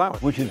allow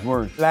it. Which is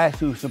worse, blacks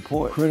who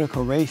support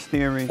critical race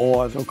theory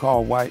or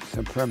so-called white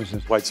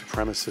supremacists? White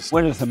supremacists.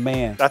 What is a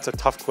man? That's a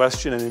tough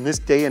question, and in this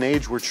day and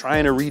age, we're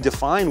trying to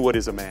redefine what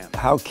is a man.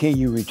 How can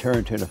you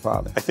return to the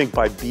Father? I think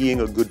by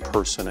being a good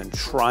person and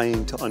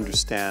trying to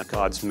understand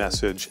God's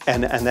message,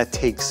 and that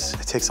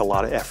takes a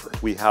lot of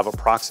effort. We have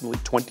approximately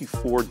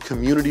 24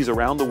 communities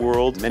around the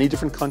world, many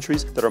different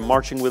countries that are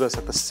marching with us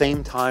at the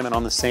same time and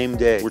on the same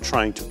day. We're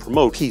trying to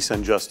promote peace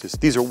and justice.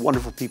 These are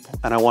wonderful people,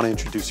 and I want to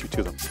introduce you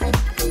to them.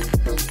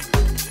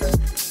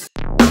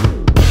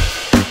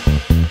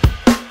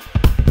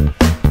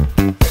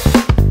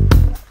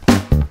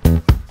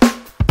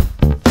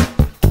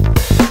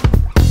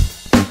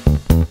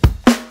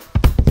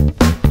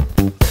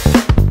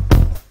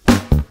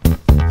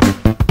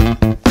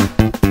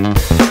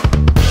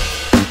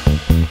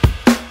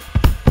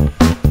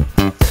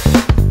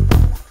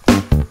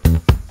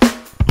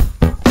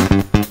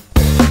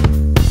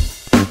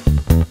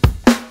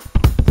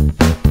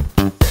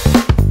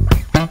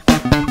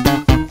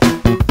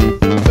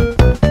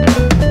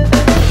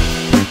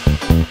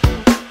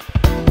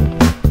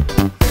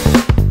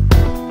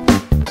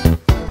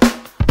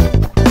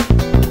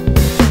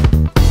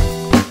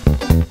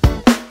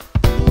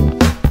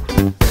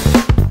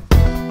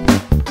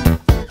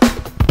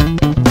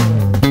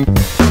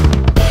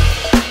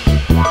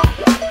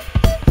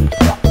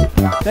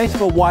 Thanks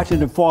for watching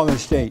The Fallen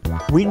State.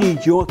 We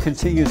need your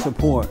continued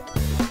support.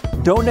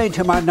 Donate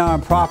to my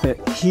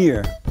nonprofit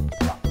here.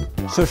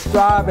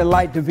 Subscribe and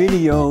like the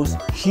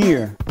videos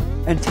here.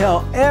 And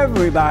tell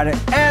everybody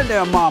and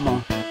their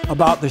mama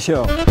about the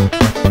show.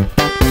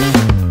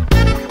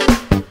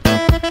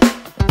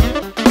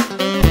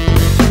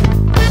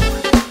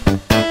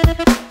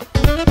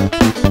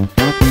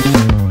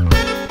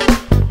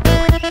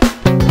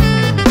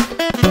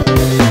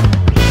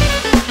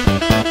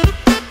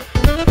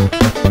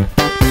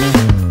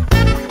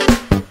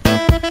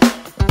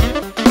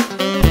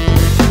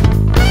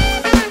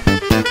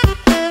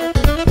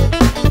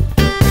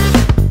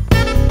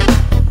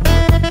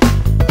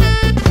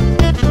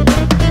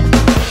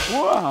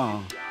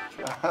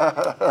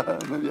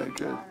 Maybe I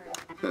could.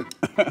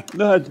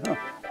 No, I don't.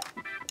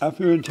 I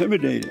feel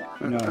intimidated.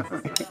 No.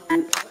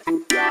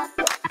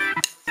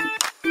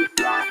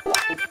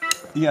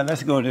 Yeah,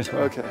 let's go this way.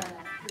 Okay.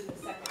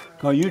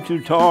 Cause you're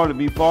too tall to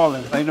be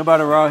falling. Ain't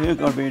nobody around here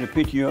gonna be able to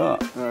pick you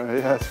up. All right,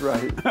 yeah, that's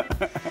right.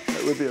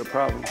 That would be a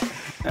problem.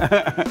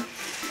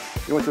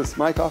 You want this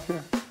mic off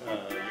here?